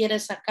qué tú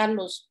quieres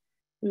sacarlos?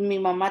 Mi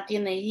mamá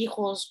tiene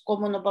hijos,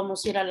 ¿cómo nos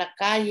vamos a ir a la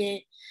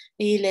calle?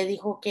 Y le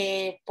dijo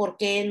que por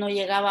qué no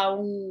llegaba a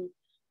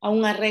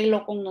un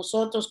arreglo con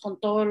nosotros, con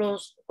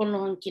los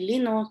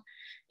inquilinos,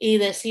 y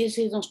decir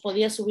si nos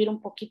podía subir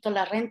un poquito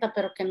la renta,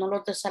 pero que no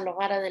los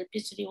desalojara del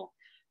piso. Y digo,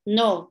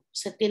 no,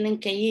 se tienen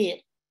que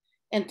ir.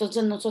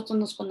 Entonces nosotros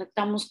nos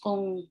conectamos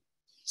con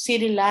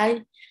City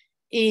Light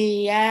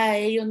y ya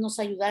ellos nos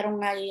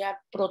ayudaron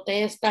a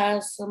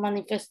protestas,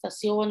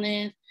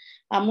 manifestaciones,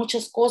 a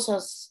muchas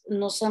cosas,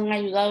 nos han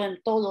ayudado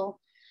en todo.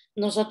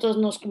 Nosotros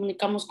nos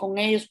comunicamos con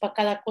ellos para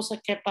cada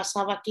cosa que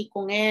pasaba aquí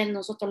con él,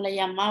 nosotros le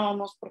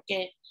llamábamos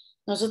porque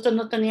Nosotros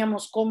no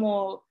teníamos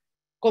cómo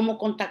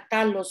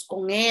contactarlos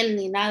con él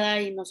ni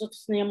nada, y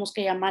nosotros teníamos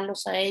que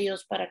llamarlos a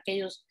ellos para que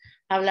ellos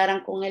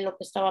hablaran con él lo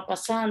que estaba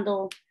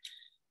pasando.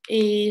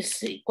 Y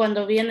sí,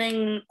 cuando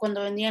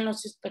venían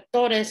los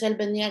inspectores, él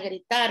venía a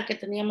gritar que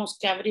teníamos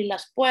que abrir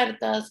las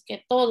puertas,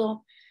 que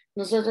todo.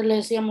 Nosotros le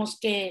decíamos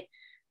que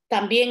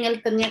también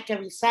él tenía que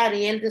avisar,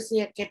 y él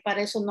decía que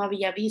para eso no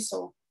había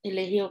aviso. Y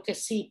le digo que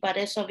sí,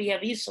 para eso había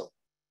aviso.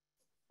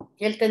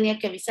 Él tenía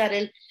que avisar.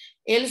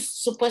 Él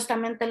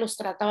supuestamente los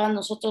trataba a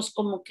nosotros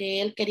como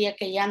que él quería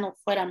que ya no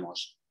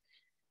fuéramos.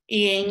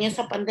 Y en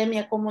esa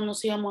pandemia, ¿cómo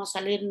nos íbamos a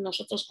salir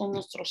nosotros con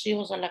nuestros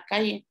hijos a la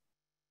calle?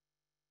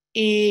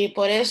 Y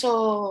por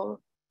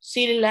eso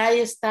City Light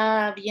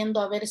está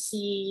viendo a ver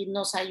si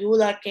nos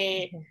ayuda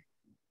que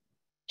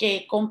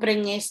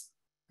compren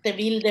este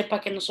builder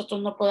para que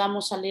nosotros no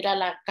podamos salir a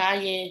la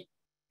calle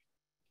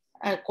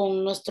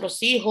con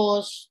nuestros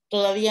hijos.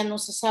 Todavía no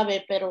se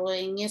sabe, pero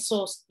en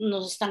eso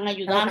nos están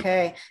ayudando.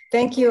 Okay,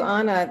 thank you,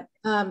 Anna.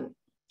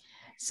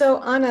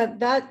 So Anna,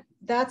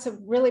 that's a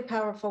really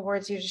powerful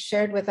words you just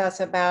shared with us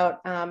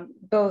about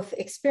both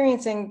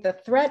experiencing the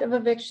threat of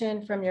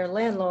eviction from your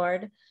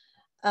landlord,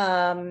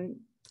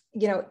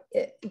 you know,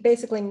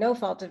 basically no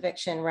fault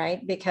eviction,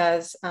 right?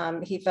 Because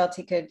he felt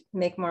he could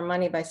make more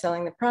money by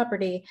selling the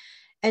property.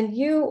 And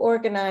you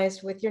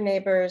organized with your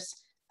neighbors,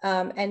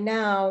 and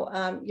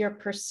now you're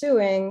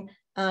pursuing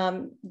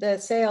the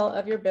sale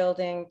of your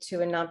building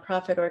to a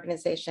nonprofit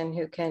organization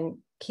who can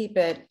keep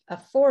it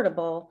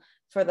affordable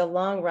for the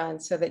long run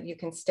so that you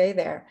can stay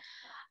there.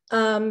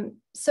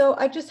 So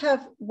I just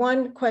have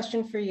one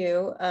question for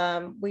you.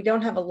 We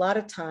don't have a lot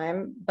of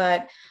time,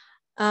 but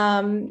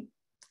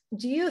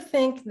do you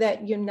think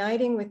that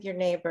uniting with your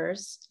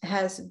neighbors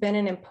has been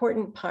an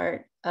important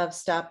part of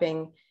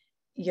stopping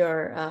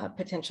your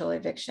potential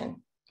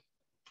eviction?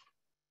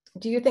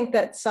 Do you think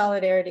that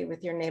solidarity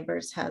with your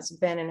neighbors has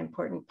been an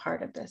important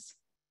part of this?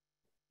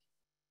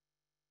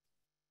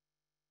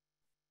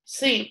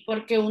 Sí,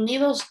 porque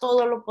unidos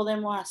todo lo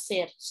podemos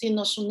hacer. Si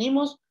nos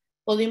unimos,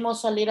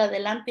 podemos salir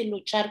adelante y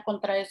luchar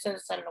contra ese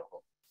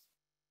desalojo.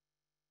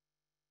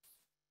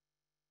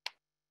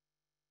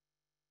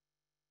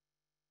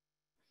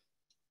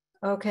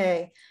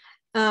 Okay.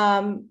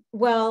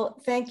 Well,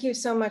 thank you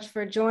so much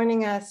for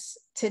joining us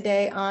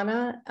today,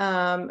 Anna.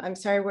 I'm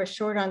sorry we're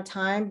short on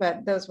time,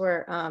 but those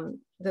were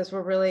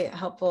really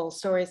helpful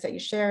stories that you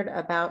shared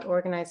about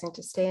organizing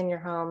to stay in your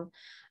home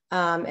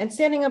and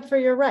standing up for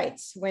your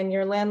rights. When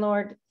your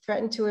landlord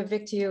threatened to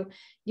evict you,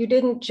 you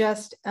didn't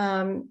just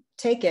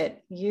take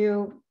it.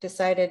 You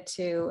decided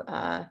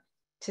to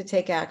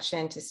take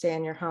action to stay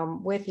in your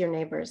home with your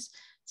neighbors.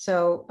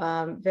 So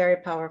very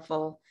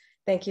powerful.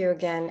 Thank you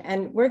again.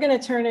 And we're going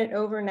to turn it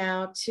over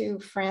now to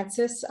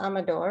Francis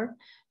Amador,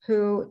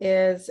 who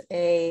is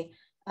a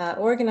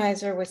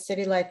organizer with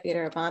City Life Vita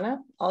Urbana,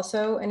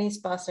 also an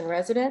East Boston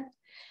resident.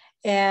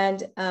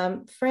 And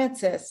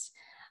Francis,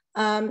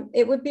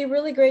 it would be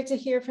really great to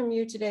hear from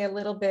you today a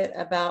little bit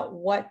about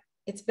what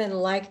it's been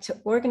like to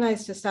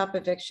organize to stop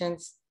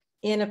evictions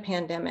in a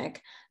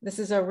pandemic. This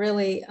is a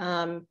really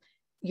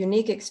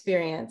unique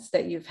experience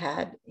that you've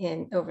had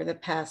over the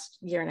past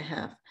year and a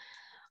half.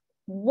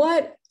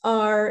 What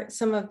are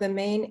some of the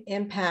main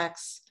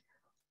impacts?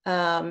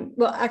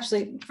 Well,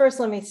 actually, first,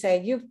 let me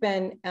say you've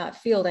been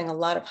fielding a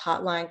lot of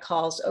hotline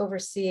calls,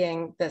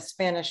 overseeing the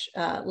Spanish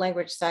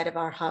language side of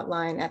our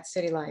hotline at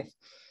City Life.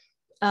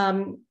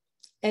 And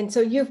so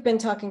you've been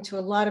talking to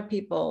a lot of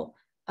people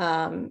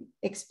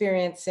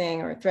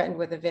experiencing or threatened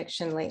with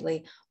eviction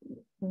lately.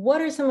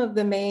 What are some of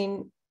the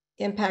main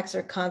impacts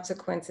or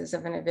consequences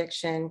of an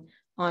eviction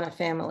on a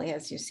family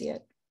as you see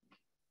it?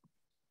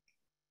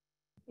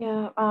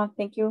 Yeah,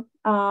 thank you.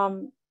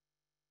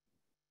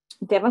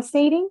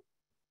 Devastating,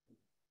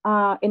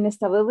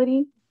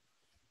 instability.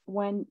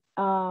 When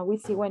we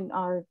see when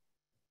our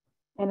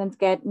tenants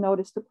get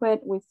notice to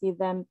quit, we see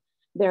them,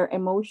 they're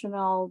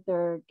emotional,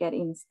 they're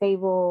getting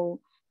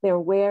stable, they're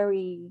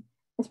wary,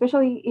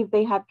 especially if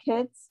they have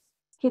kids.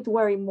 Kids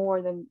worry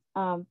more than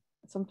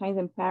sometimes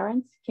than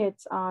parents.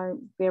 Kids are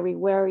very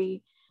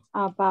wary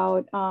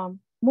about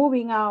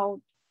moving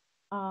out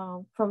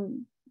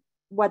from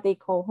what they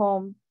call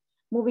home,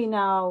 moving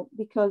out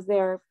because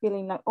they're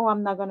feeling like, oh,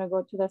 I'm not gonna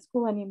go to that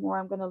school anymore,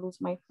 I'm gonna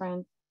lose my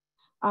friends.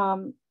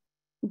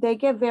 They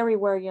get very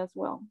worried as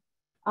well.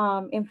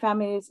 And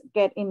families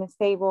get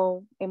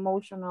unstable,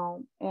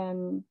 emotional,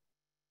 and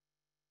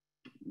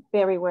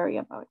very wary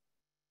about it.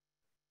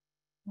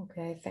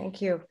 Okay,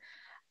 thank you.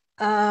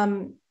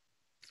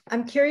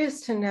 I'm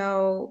curious to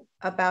know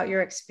about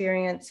your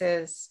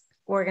experiences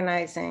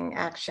organizing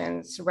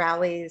actions,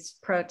 rallies,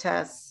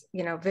 protests,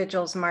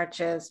 vigils,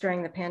 marches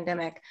during the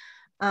pandemic.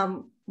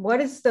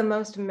 What is the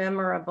most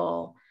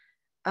memorable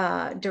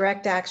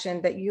direct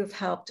action that you've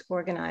helped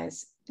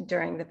organize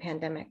during the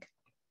pandemic?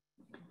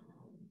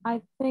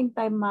 I think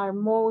that my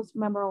most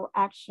memorable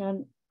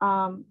action,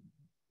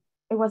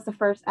 it was the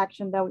first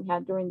action that we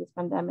had during this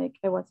pandemic.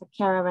 It was a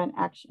caravan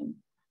action.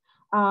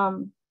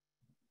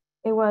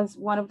 It was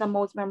one of the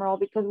most memorable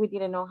because we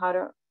didn't know how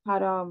to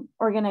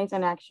organize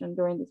an action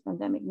during this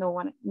pandemic.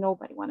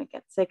 Nobody want to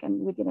get sick,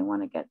 and we didn't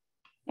want to get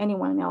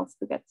anyone else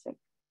to get sick.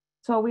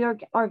 So we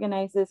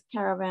organized this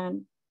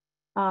caravan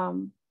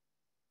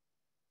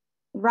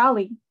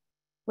rally,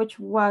 which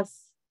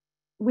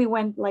we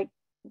went like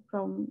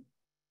from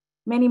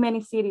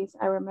many cities.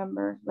 I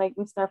remember, like,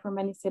 we start from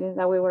many cities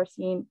that we were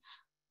seeing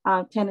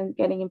tenants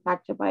getting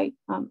impacted by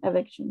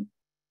eviction.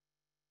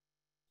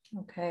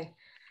 Okay,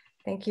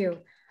 thank you.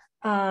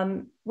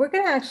 We're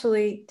going to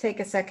actually take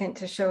a second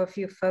to show a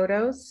few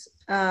photos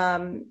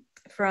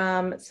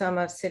from some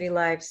of City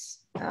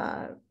Life's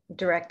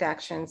direct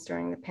actions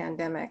during the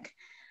pandemic.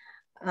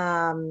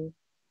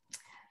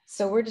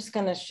 So we're just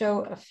going to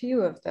show a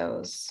few of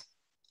those.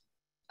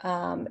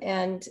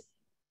 And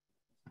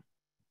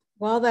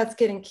while that's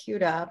getting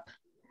queued up,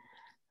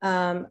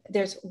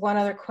 there's one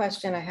other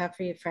question I have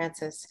for you,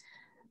 Francis.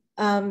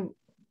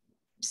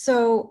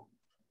 So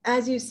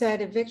as you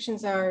said,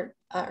 evictions are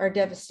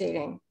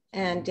devastating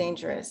and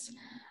dangerous,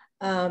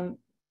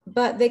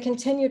 but they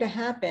continue to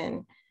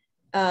happen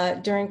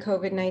during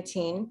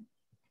COVID-19,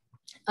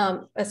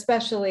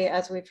 especially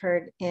as we've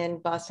heard in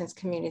Boston's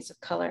communities of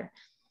color.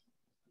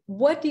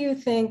 What do you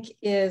think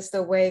is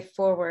the way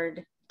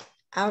forward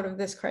out of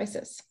this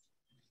crisis?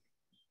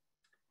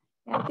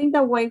 I think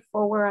the way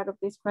forward out of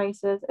this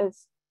crisis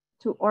is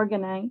to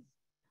organize,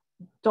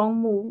 don't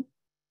move,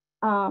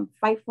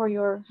 fight for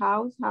your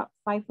house,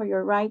 fight for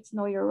your rights,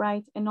 know your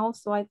rights. And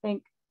also I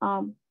think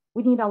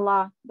we need a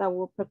law that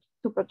will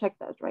to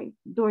protect us, right,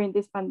 during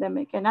this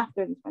pandemic and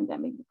after this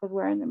pandemic, because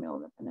we're in the middle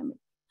of the pandemic.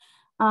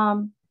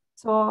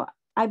 So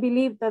I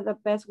believe that the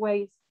best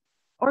way is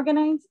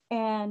organize,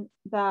 and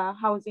the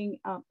housing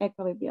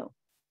equity bill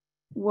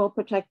will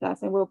protect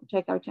us and will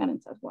protect our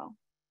tenants as well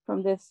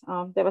from this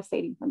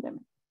devastating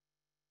pandemic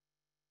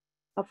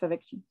of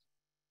eviction.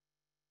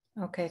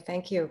 Okay,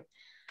 thank you.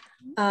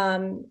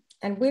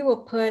 And we will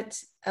put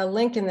a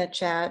link in the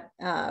chat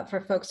for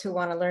folks who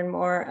want to learn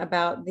more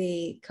about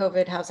the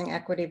COVID housing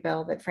equity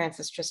bill that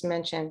Francis just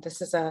mentioned.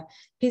 This is a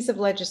piece of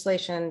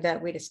legislation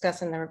that we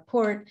discuss in the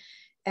report,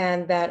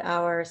 and that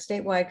our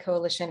statewide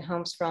coalition,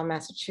 Homes for All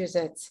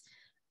Massachusetts,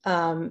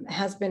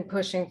 has been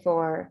pushing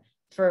for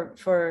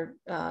throughout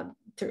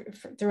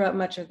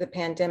much of the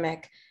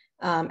pandemic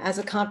as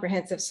a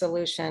comprehensive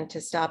solution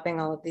to stopping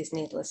all of these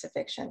needless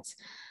evictions.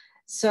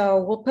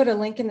 So we'll put a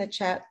link in the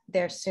chat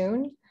there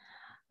soon.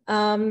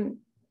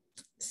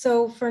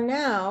 So for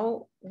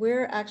now,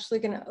 we're actually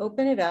going to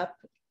open it up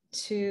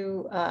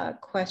to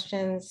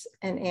questions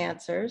and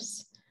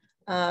answers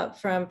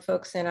from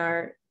folks in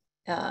our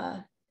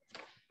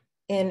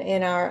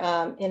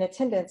in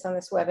attendance on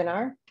this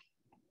webinar.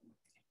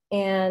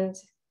 And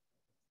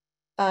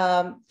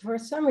for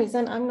some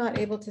reason, I'm not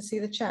able to see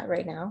the chat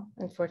right now,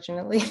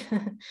 unfortunately.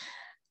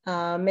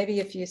 Maybe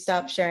if you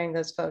stop sharing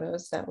those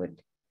photos, that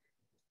would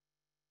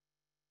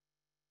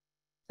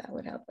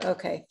help.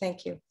 Okay,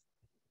 thank you.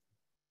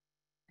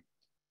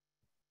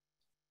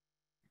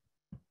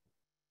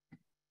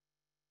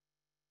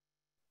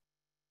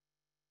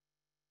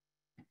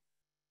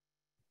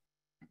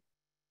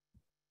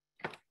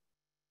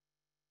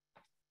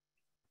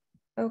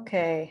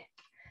 Okay,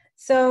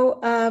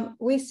 so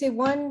we see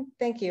one,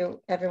 thank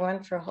you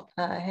everyone for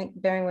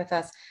bearing with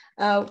us.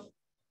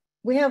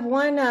 We have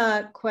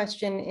one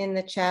question in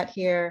the chat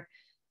here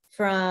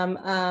from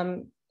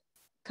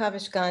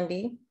Kavish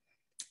Gandhi,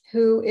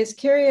 who is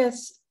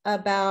curious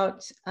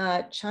about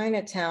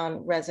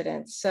Chinatown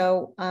residents.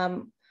 So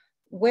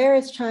where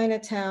is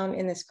Chinatown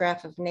in this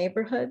graph of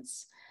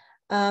neighborhoods?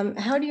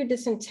 How do you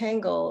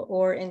disentangle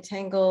or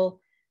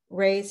entangle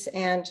race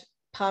and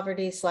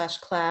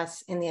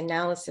poverty/class in the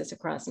analysis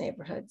across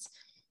neighborhoods?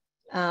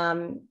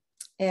 And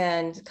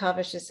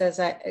Kavish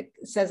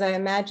says, I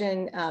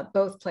imagine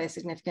both play a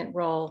significant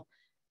role,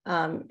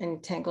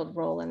 entangled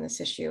role in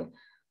this issue.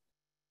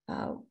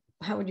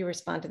 How would you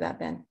respond to that,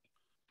 Ben?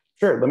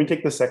 Sure, let me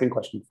take the second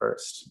question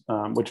first,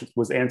 which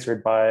was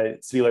answered by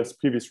City Life's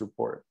previous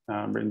report,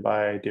 written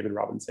by David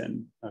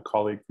Robinson, a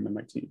colleague from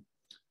MIT.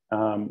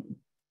 In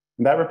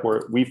that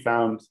report, we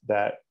found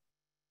that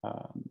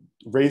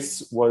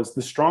race was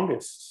the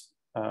strongest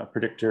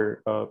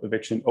predictor of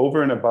eviction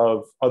over and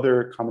above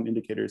other common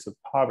indicators of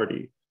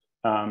poverty.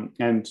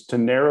 And to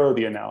narrow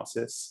the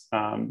analysis,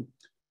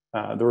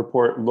 the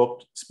report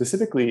looked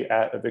specifically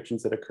at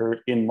evictions that occurred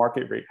in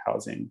market rate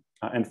housing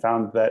and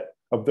found that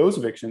of those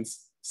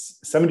evictions,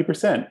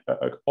 70%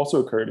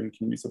 also occurred in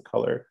communities of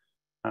color.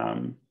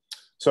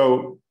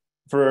 So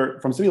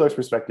from City Life's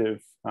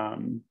perspective,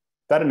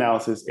 that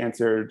analysis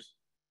answered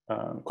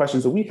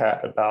questions that we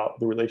had about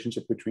the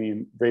relationship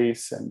between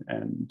race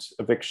and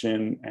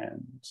eviction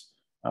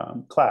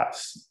and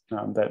class,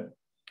 that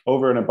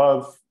over and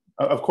above,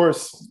 of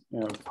course,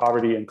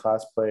 poverty and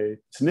class play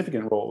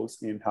significant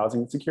roles in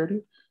housing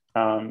insecurity,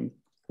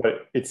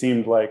 but it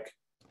seemed like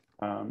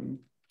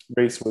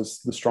race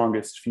was the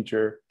strongest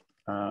feature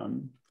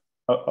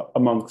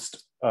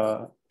amongst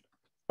a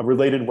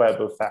related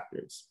web of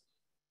factors.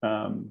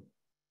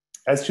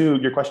 As to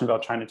your question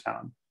about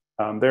Chinatown,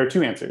 there are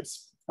two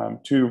answers,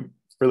 two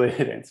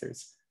related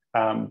answers.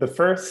 The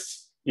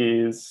first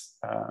is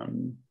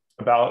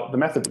about the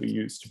method we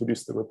used to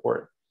produce the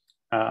report.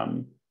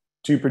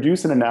 To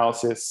produce an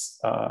analysis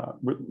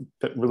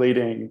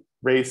relating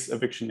race,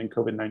 eviction, and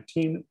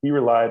COVID-19, we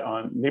relied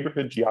on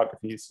neighborhood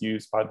geographies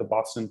used by the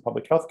Boston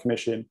Public Health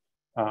Commission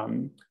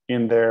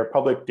in their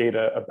public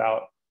data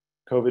about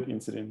COVID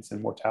incidence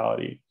and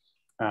mortality.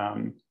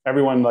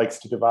 Everyone likes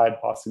to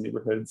divide Boston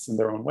neighborhoods in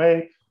their own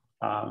way.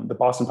 The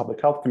Boston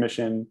Public Health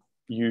Commission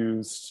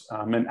used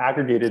an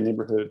aggregated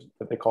neighborhood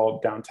that they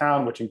called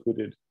downtown, which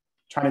included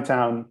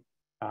Chinatown,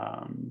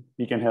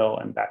 Beacon Hill,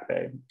 and Back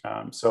Bay.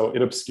 So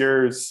it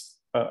obscures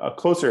a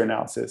closer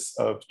analysis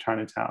of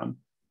Chinatown,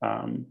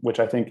 which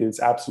I think is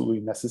absolutely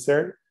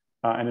necessary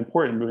and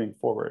important moving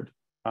forward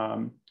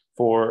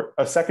for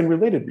a second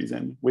related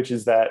reason, which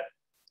is that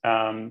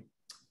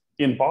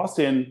in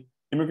Boston,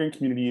 immigrant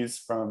communities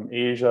from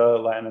Asia,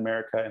 Latin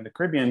America, and the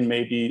Caribbean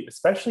may be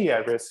especially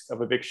at risk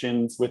of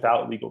evictions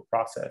without legal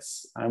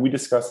process. And we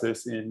discussed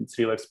this in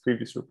City Life's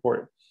previous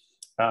report.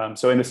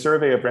 So in a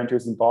survey of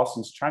renters in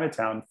Boston's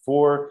Chinatown,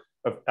 4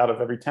 out of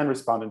every 10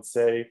 respondents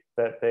say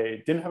that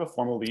they didn't have a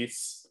formal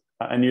lease,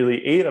 and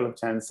nearly 8 out of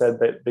 10 said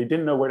that they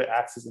didn't know where to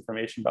access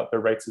information about their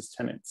rights as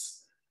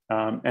tenants.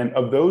 And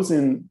of those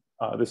in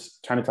this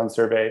Chinatown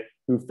survey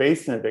who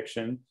faced an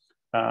eviction,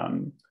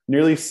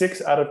 nearly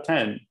 6 out of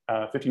 10,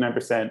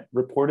 59%,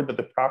 reported that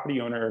the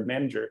property owner or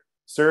manager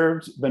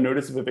served the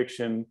notice of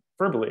eviction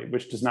verbally,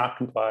 which does not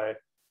comply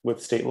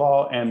with state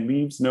law and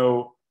leaves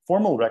no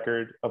formal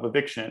record of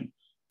eviction.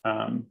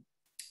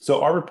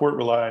 So our report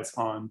relies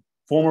on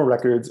formal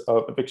records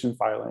of eviction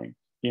filing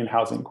in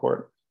housing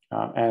court.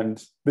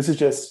 And this is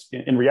just,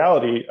 in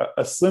reality,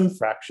 a slim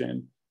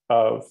fraction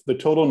of the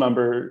total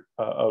number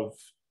of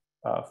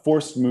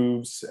forced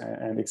moves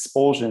and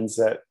expulsions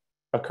that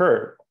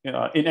occur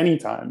in any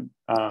time,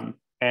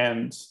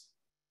 and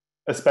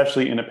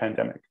especially in a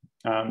pandemic.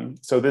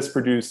 So this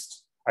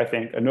produced, I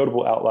think, a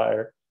notable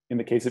outlier in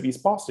the case of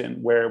East Boston,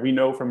 where we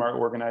know from our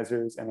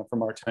organizers and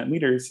from our tenant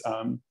leaders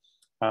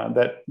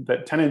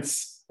that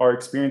tenants are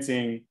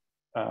experiencing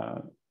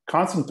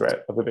constant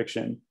threat of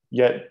eviction,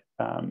 yet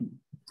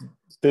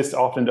this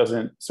often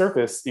doesn't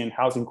surface in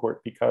housing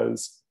court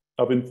because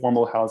of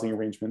informal housing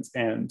arrangements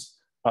and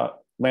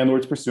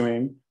landlords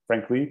pursuing,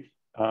 frankly,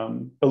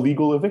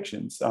 illegal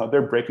evictions.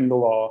 They're breaking the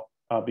law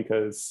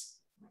because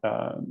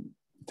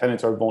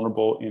tenants are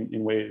vulnerable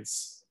in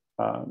ways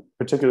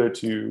particular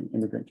to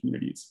immigrant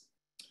communities.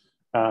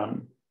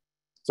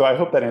 So I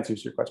hope that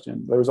answers your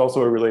question. There was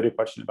also a related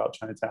question about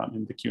Chinatown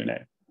in the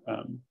Q&A.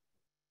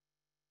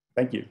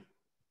 Thank you.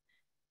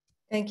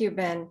 Thank you,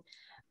 Ben.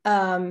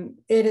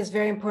 It is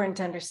very important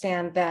to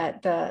understand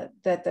that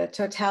the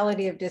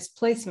totality of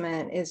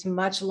displacement is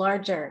much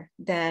larger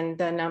than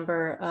the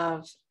number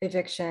of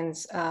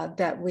evictions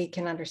that we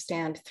can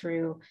understand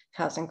through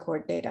housing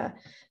court data.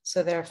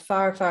 So there are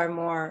far, far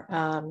more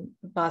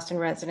Boston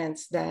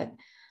residents that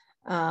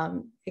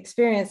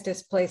experience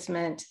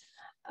displacement,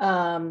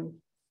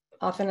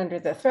 often under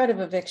the threat of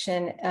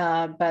eviction,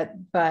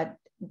 but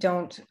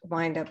don't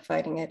wind up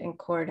fighting it in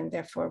court, and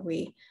therefore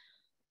we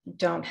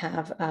don't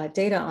have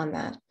data on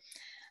that.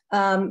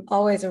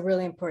 Always a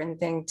really important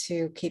thing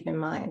to keep in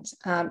mind.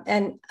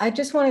 And I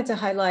just wanted to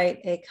highlight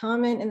a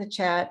comment in the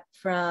chat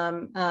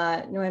from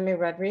Noemi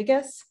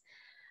Rodriguez.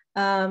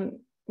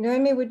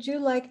 Noemi, would you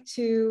like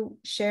to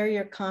share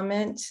your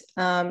comment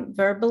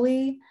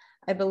verbally?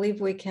 I believe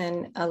we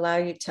can allow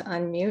you to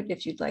unmute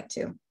if you'd like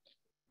to.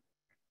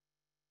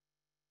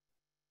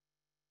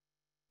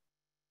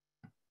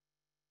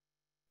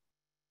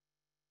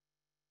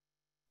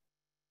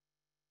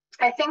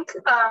 I think,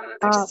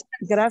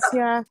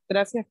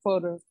 gracias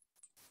por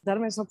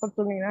darme esa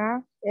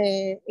oportunidad.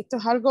 Esto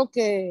es algo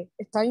que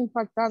está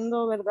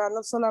impactando, ¿verdad?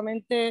 No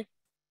solamente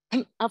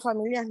a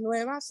familias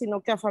nuevas,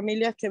 sino que a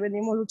familias que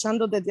venimos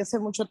luchando desde hace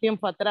mucho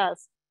tiempo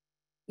atrás.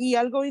 Y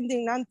algo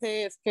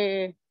indignante es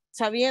que,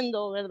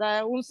 sabiendo,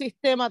 ¿verdad?, un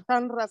sistema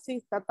tan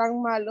racista,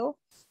 tan malo,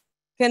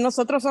 que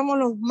nosotros somos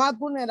los más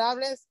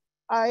vulnerables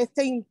a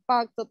este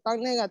impacto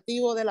tan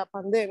negativo de la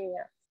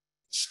pandemia.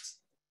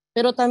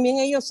 Pero también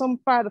ellos son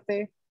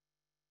parte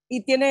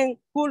y tienen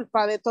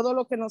culpa de todo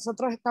lo que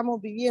nosotros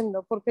estamos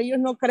viviendo, porque ellos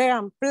no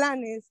crean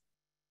planes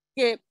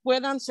que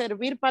puedan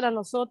servir para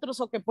nosotros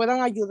o que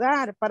puedan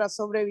ayudar para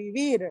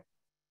sobrevivir.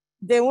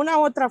 De una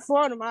u otra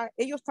forma,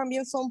 ellos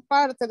también son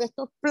parte de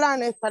estos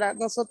planes para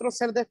nosotros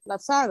ser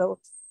desplazados,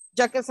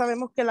 ya que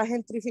sabemos que la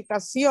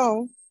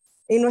gentrificación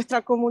en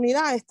nuestra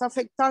comunidad está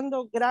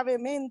afectando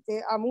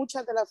gravemente a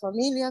muchas de las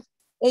familias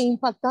e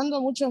impactando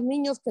a muchos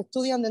niños que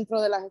estudian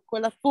dentro de las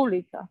escuelas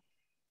públicas.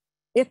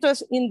 Esto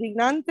es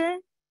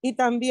indignante y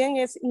también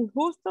es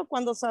injusto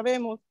cuando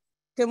sabemos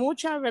que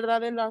muchas,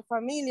 ¿verdad?, de las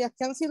familias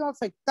que han sido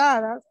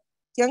afectadas,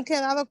 que han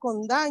quedado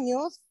con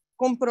daños,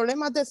 con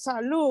problemas de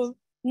salud,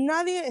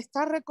 nadie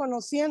está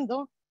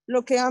reconociendo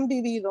lo que han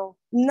vivido.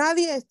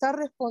 Nadie está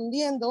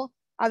respondiendo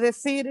a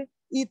decir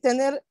y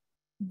tener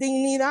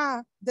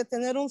dignidad de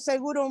tener un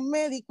seguro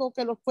médico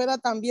que los pueda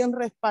también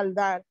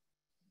respaldar.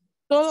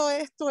 Todo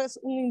esto es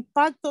un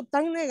impacto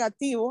tan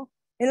negativo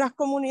en las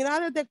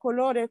comunidades de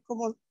colores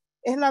como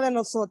es la de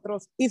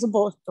nosotros, East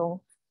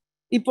Boston.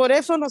 Y por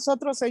eso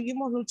nosotros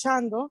seguimos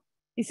luchando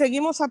y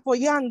seguimos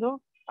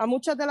apoyando a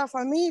muchas de las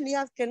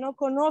familias que no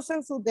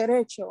conocen sus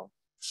derechos,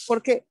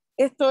 porque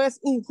esto es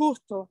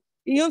injusto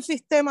y un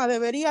sistema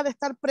debería de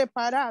estar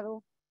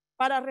preparado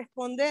para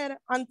responder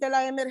ante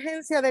la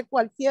emergencia de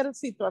cualquier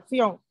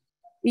situación.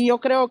 Y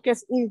yo creo que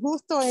es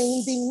injusto e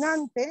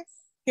indignante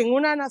que en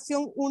una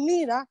nación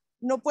unida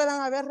no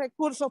puedan haber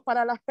recursos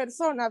para las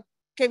personas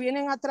que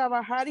vienen a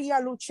trabajar y a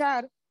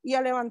luchar y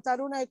a levantar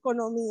una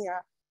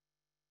economía.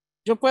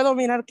 Yo puedo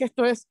mirar que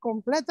esto es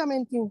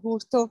completamente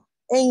injusto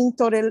e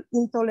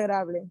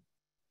intolerable.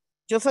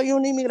 Yo soy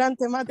un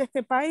inmigrante más de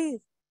este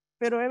país,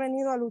 pero he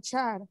venido a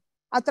luchar,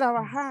 a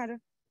trabajar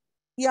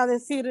y a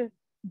decir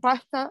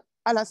basta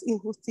a las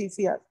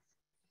injusticias.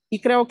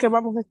 Y creo que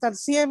vamos a estar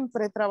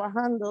siempre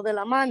trabajando de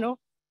la mano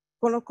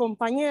con los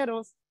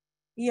compañeros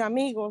y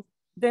amigos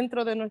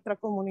dentro de nuestra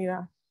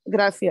comunidad.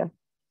 Gracias.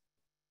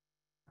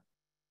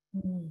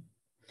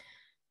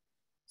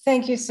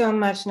 Thank you so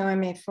much,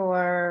 Noemi,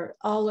 for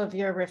all of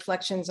your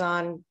reflections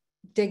on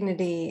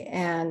dignity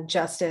and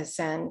justice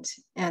and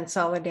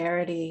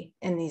solidarity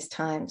in these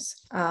times.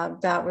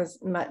 That was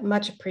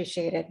much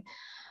appreciated.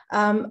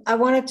 I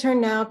want to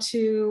turn now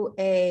to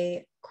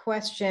a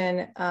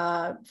question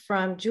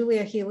from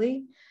Julia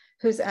Healy,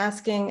 who's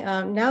asking,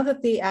 now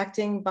that the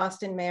acting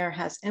Boston mayor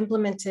has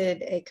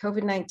implemented a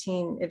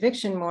COVID-19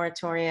 eviction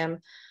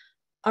moratorium,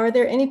 are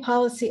there any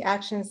policy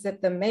actions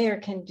that the mayor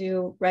can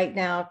do right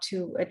now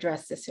to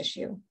address this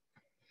issue?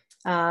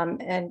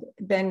 And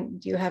Ben,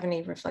 do you have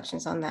any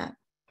reflections on that?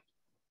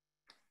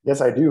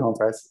 Yes, I do,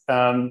 Humphreys.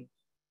 Thank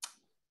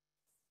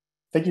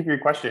you for your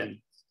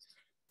question.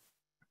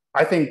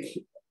 I think,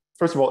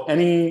 first of all,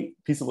 any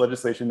piece of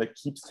legislation that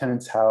keeps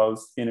tenants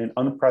housed in an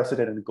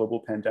unprecedented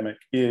global pandemic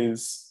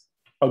is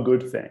a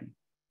good thing.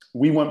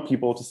 We want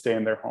people to stay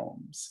in their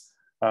homes.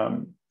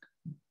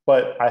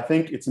 But I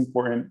think it's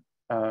important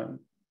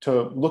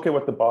to look at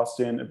what the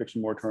Boston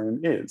eviction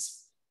moratorium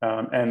is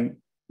and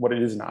what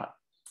it is not.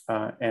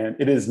 And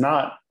it is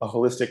not a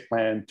holistic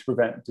plan to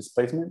prevent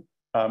displacement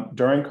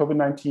during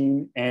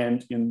COVID-19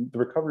 and in the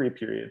recovery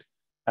period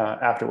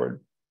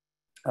afterward.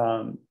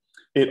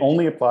 It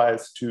only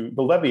applies to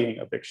the levying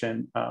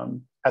eviction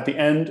at the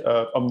end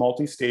of a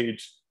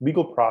multi-stage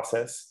legal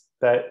process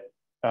that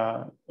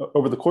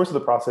over the course of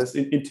the process,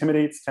 it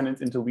intimidates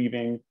tenants into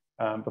leaving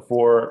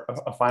before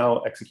a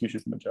final execution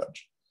from a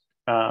judge.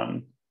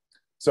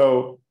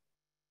 So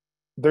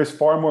there's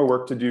far more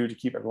work to do to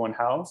keep everyone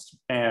housed,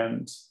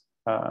 and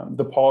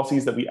the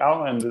policies that we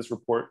outline in this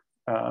report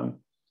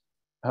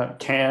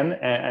can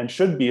and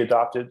should be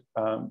adopted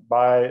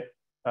by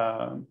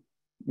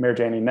Mayor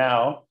Janey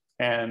now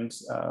and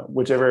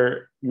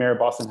whichever mayor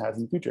Boston has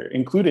in the future,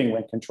 including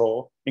rent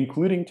control,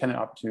 including tenant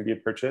opportunity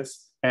of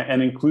purchase,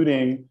 and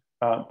including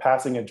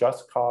passing a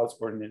just cause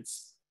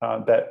ordinance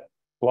that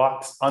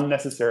blocks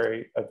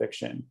unnecessary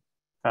eviction.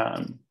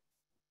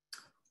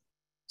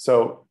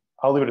 So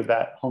I'll leave it at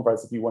that.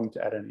 Humphreys, if you wanted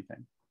to add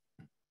anything.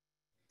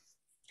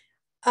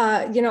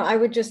 I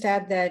would just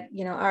add that,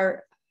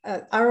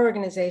 our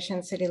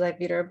organization, City Life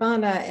Vida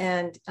Urbana,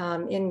 and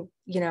in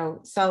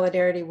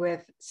solidarity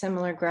with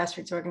similar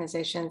grassroots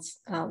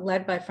organizations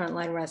led by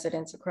frontline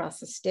residents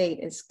across the state,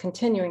 is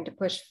continuing to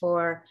push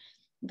for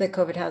the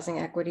COVID housing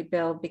equity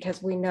bill,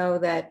 because we know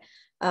that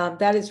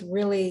that is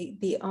really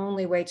the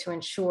only way to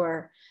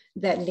ensure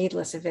that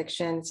needless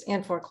evictions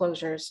and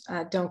foreclosures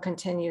don't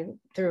continue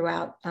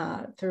throughout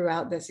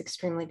this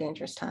extremely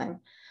dangerous time.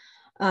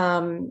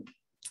 The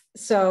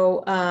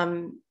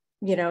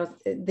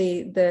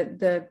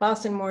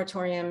Boston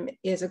moratorium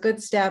is a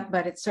good step,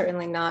 but it's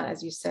certainly not,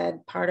 as you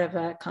said, part of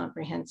a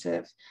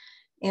comprehensive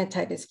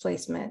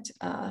anti-displacement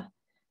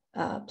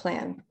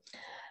plan.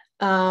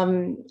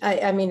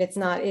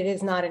 It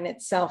is not in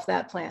itself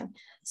that plan.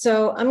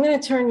 So I'm going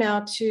to turn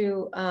now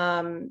to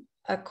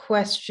a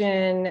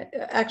question.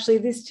 Actually,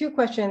 these two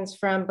questions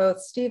from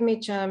both Steve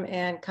Meacham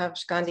and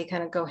Kavish Gandhi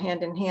kind of go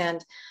hand in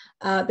hand.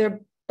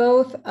 They're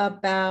both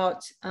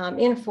about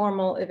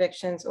informal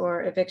evictions,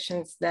 or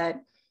evictions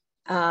that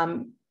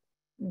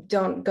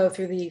don't go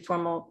through the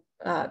formal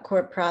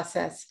court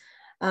process.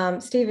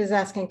 Steve is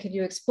asking, could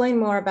you explain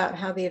more about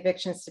how the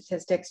eviction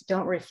statistics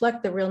don't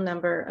reflect the real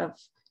number of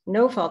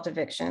no-fault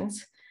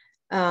evictions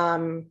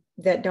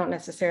that don't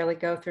necessarily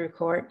go through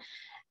court?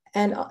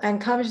 And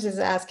Kavish is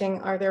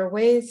asking, are there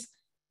ways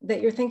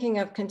that you're thinking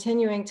of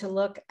continuing to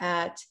look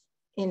at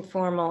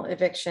informal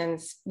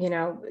evictions,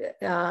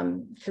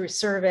 through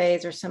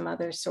surveys or some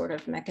other sort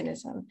of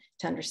mechanism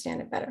to understand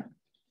it better?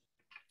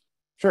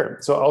 Sure.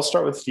 So I'll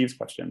start with Steve's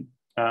question.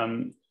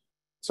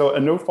 So a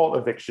no-fault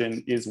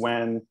eviction is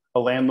when a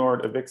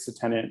landlord evicts a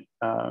tenant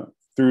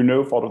through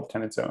no fault of the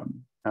tenant's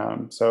own.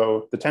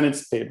 So the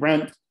tenants paid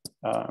rent,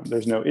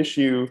 there's no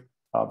issue,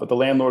 but the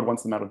landlord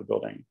wants them out of the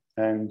building.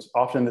 And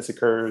often this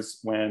occurs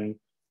when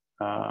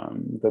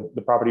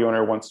the property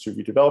owner wants to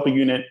redevelop a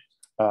unit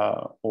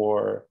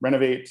or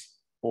renovate,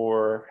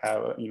 or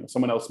have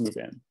someone else move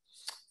in.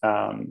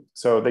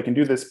 So they can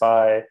do this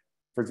by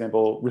for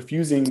example,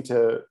 refusing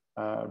to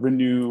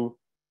renew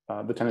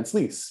the tenant's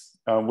lease,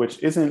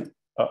 which isn't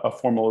a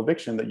formal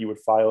eviction that you would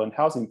file in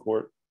housing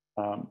court,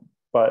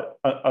 but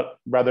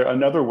rather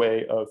another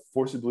way of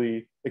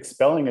forcibly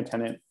expelling a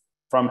tenant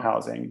from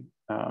housing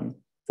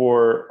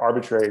for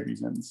arbitrary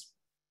reasons.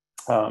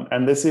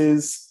 And this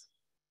is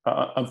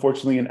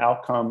unfortunately an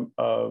outcome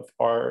of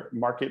our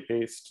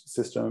market-based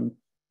system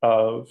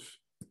of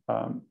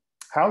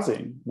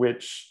housing,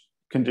 which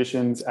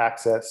conditions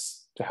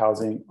access to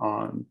housing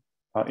on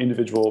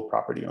individual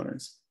property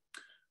owners.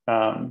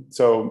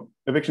 So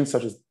evictions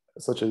such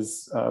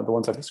as the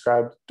ones I've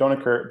described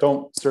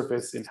don't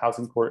surface in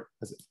housing court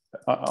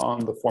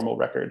on the formal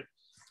record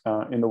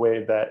in the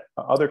way that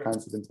other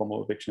kinds of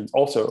informal evictions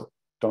also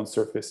don't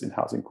surface in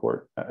housing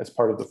court as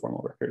part of the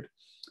formal record.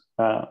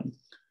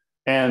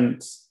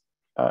 And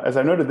as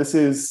I noted, this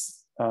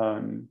is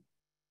an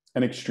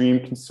extreme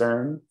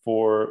concern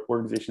for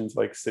organizations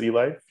like City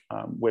Life,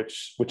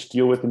 which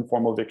deal with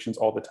informal evictions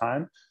all the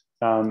time.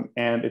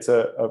 And it's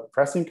a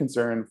pressing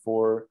concern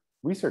for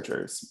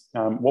researchers.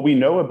 What we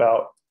know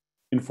about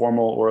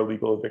informal or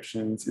illegal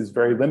evictions is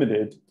very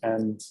limited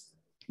and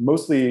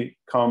mostly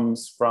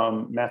comes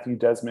from Matthew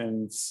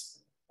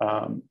Desmond's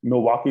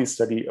Milwaukee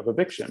study of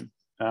eviction.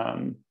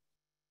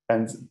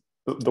 And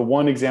the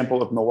one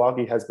example of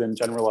Milwaukee has been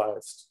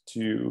generalized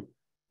to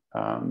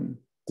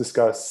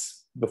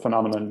discuss the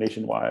phenomenon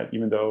nationwide,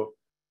 even though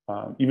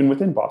even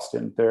within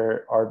Boston,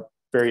 there are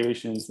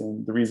variations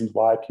in the reasons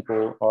why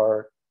people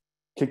are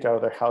kicked out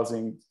of their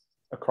housing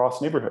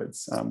across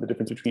neighborhoods, the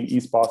difference between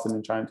East Boston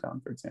and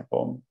Chinatown, for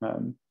example,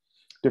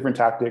 different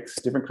tactics,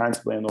 different kinds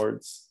of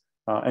landlords,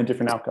 and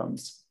different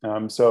outcomes.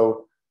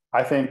 So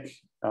I think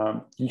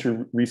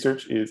future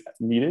research is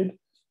needed,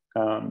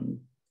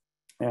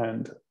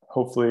 and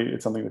hopefully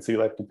it's something that City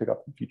Life can pick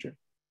up in the future.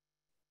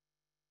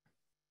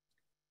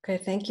 Okay,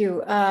 thank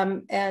you.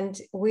 And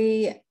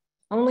we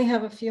only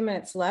have a few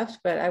minutes left,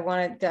 but I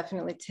want to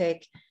definitely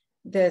take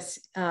this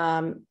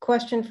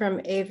question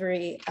from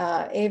Avery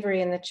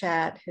in the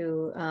chat,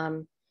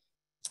 who's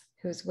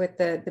with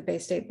the Bay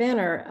State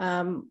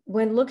Banner.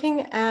 When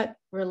looking at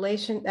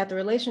the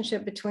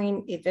relationship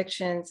between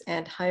evictions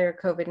and higher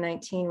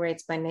COVID-19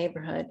 rates by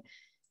neighborhood,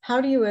 how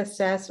do you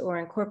assess or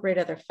incorporate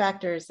other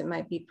factors that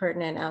might be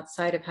pertinent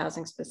outside of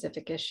housing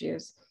specific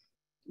issues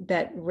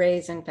that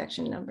raise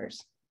infection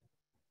numbers?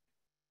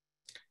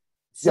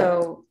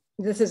 So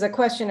this is a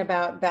question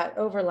about that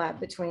overlap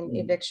between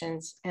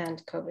evictions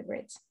and COVID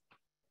rates.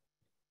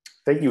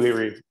 Thank you,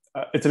 Avery.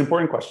 It's an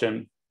important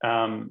question,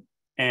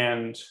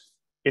 and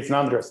it's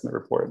not addressed in the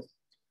report.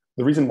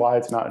 The reason why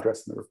it's not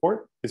addressed in the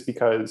report is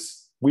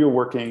because we are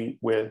working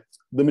with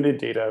limited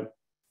data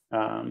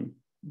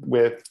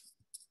with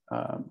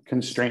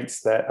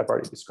constraints that I've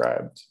already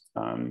described.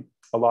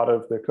 A lot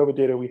of the COVID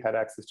data we had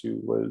access to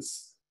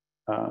was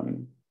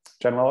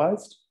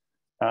generalized.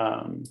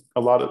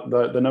 A lot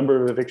of the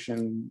number of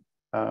eviction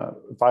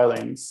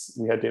filings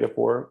we had data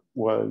for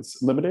was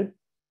limited.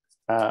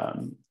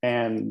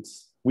 And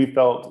we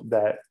felt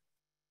that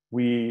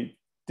we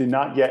did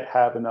not yet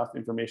have enough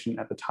information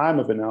at the time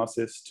of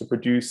analysis to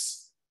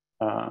produce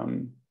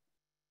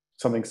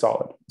something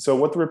solid. So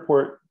what the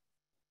report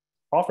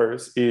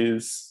offers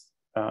is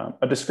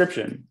a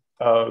description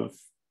of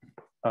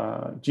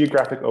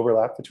geographic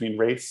overlap between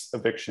race,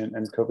 eviction,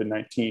 and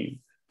COVID-19.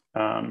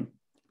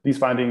 These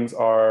findings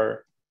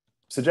are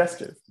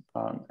suggestive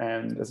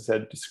and, as I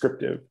said,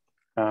 descriptive.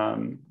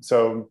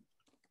 So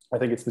I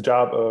think it's the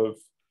job of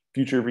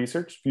future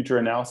research, future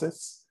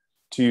analysis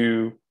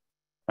to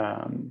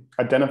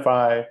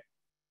identify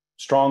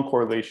strong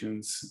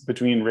correlations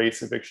between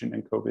race, eviction,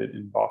 and COVID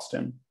in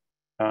Boston.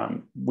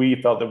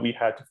 We felt that we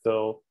had to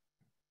fill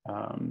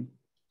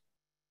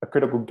a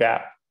critical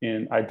gap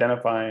in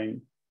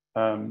identifying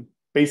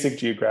basic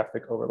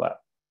geographic overlap.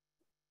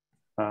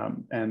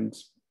 And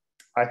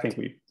I think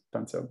we've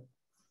done so.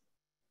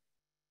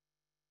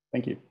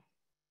 Thank you.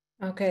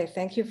 Okay,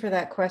 thank you for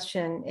that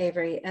question,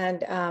 Avery.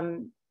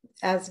 And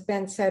as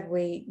Ben said,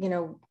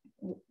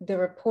 the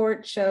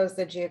report shows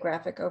the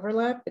geographic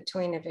overlap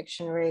between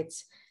eviction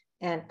rates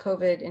and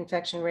COVID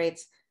infection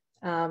rates,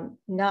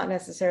 not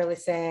necessarily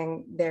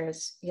saying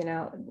there's,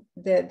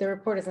 the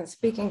report isn't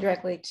speaking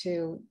directly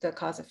to the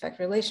cause-effect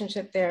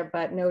relationship there,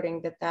 but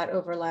noting that that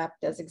overlap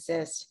does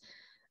exist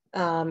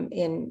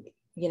in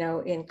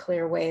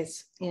clear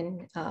ways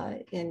in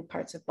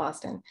parts of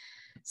Boston.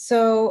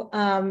 So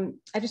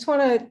I just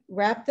want to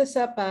wrap this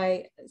up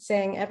by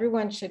saying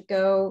everyone should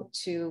go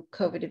to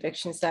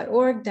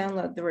covidevictions.org,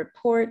 download the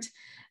report,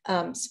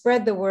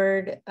 spread the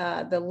word,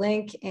 the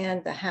link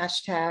and the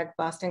hashtag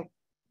Boston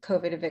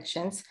COVID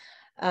Evictions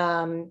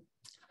on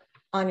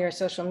your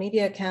social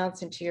media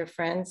accounts and to your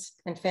friends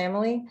and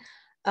family.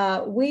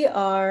 We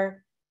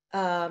are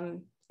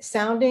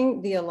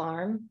sounding the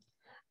alarm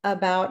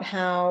about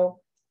how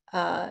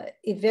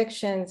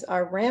evictions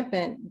are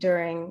rampant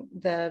during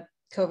the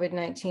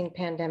COVID-19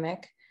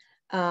 pandemic,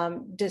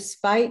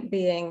 despite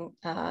being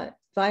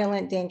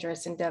violent,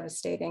 dangerous, and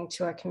devastating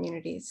to our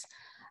communities.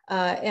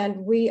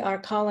 And we are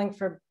calling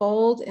for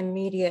bold,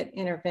 immediate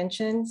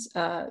interventions,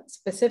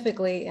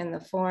 specifically in the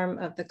form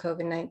of the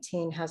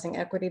COVID-19 Housing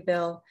Equity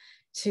Bill,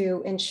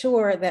 to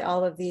ensure that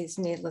all of these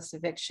needless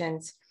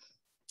evictions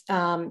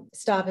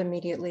stop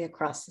immediately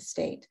across the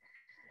state.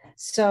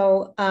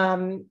 So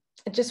I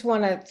just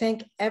want to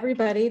thank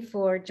everybody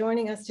for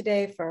joining us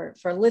today, for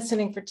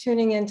listening, for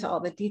tuning in to all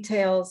the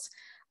details,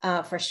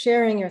 for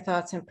sharing your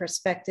thoughts and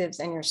perspectives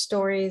and your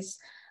stories.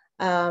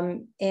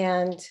 Just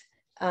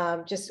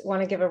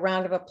want to give a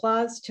round of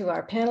applause to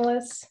our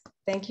panelists.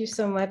 Thank you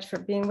so much for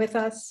being with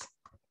us.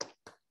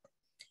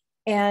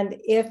 And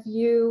if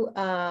you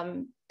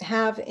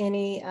have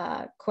any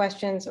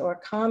questions or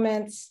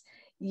comments,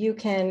 you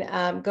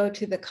can go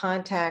to the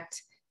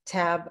contact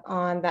tab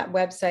on that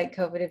website,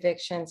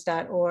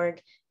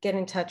 covidevictions.org. Get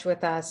in touch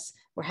with us.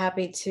 We're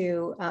happy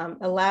to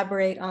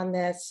elaborate on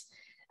this.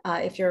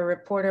 If you're a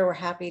reporter, we're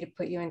happy to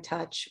put you in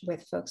touch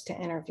with folks to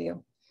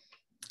interview.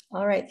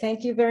 All right,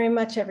 thank you very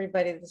much,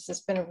 everybody. This has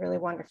been a really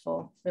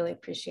wonderful, really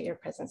appreciate your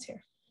presence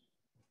here.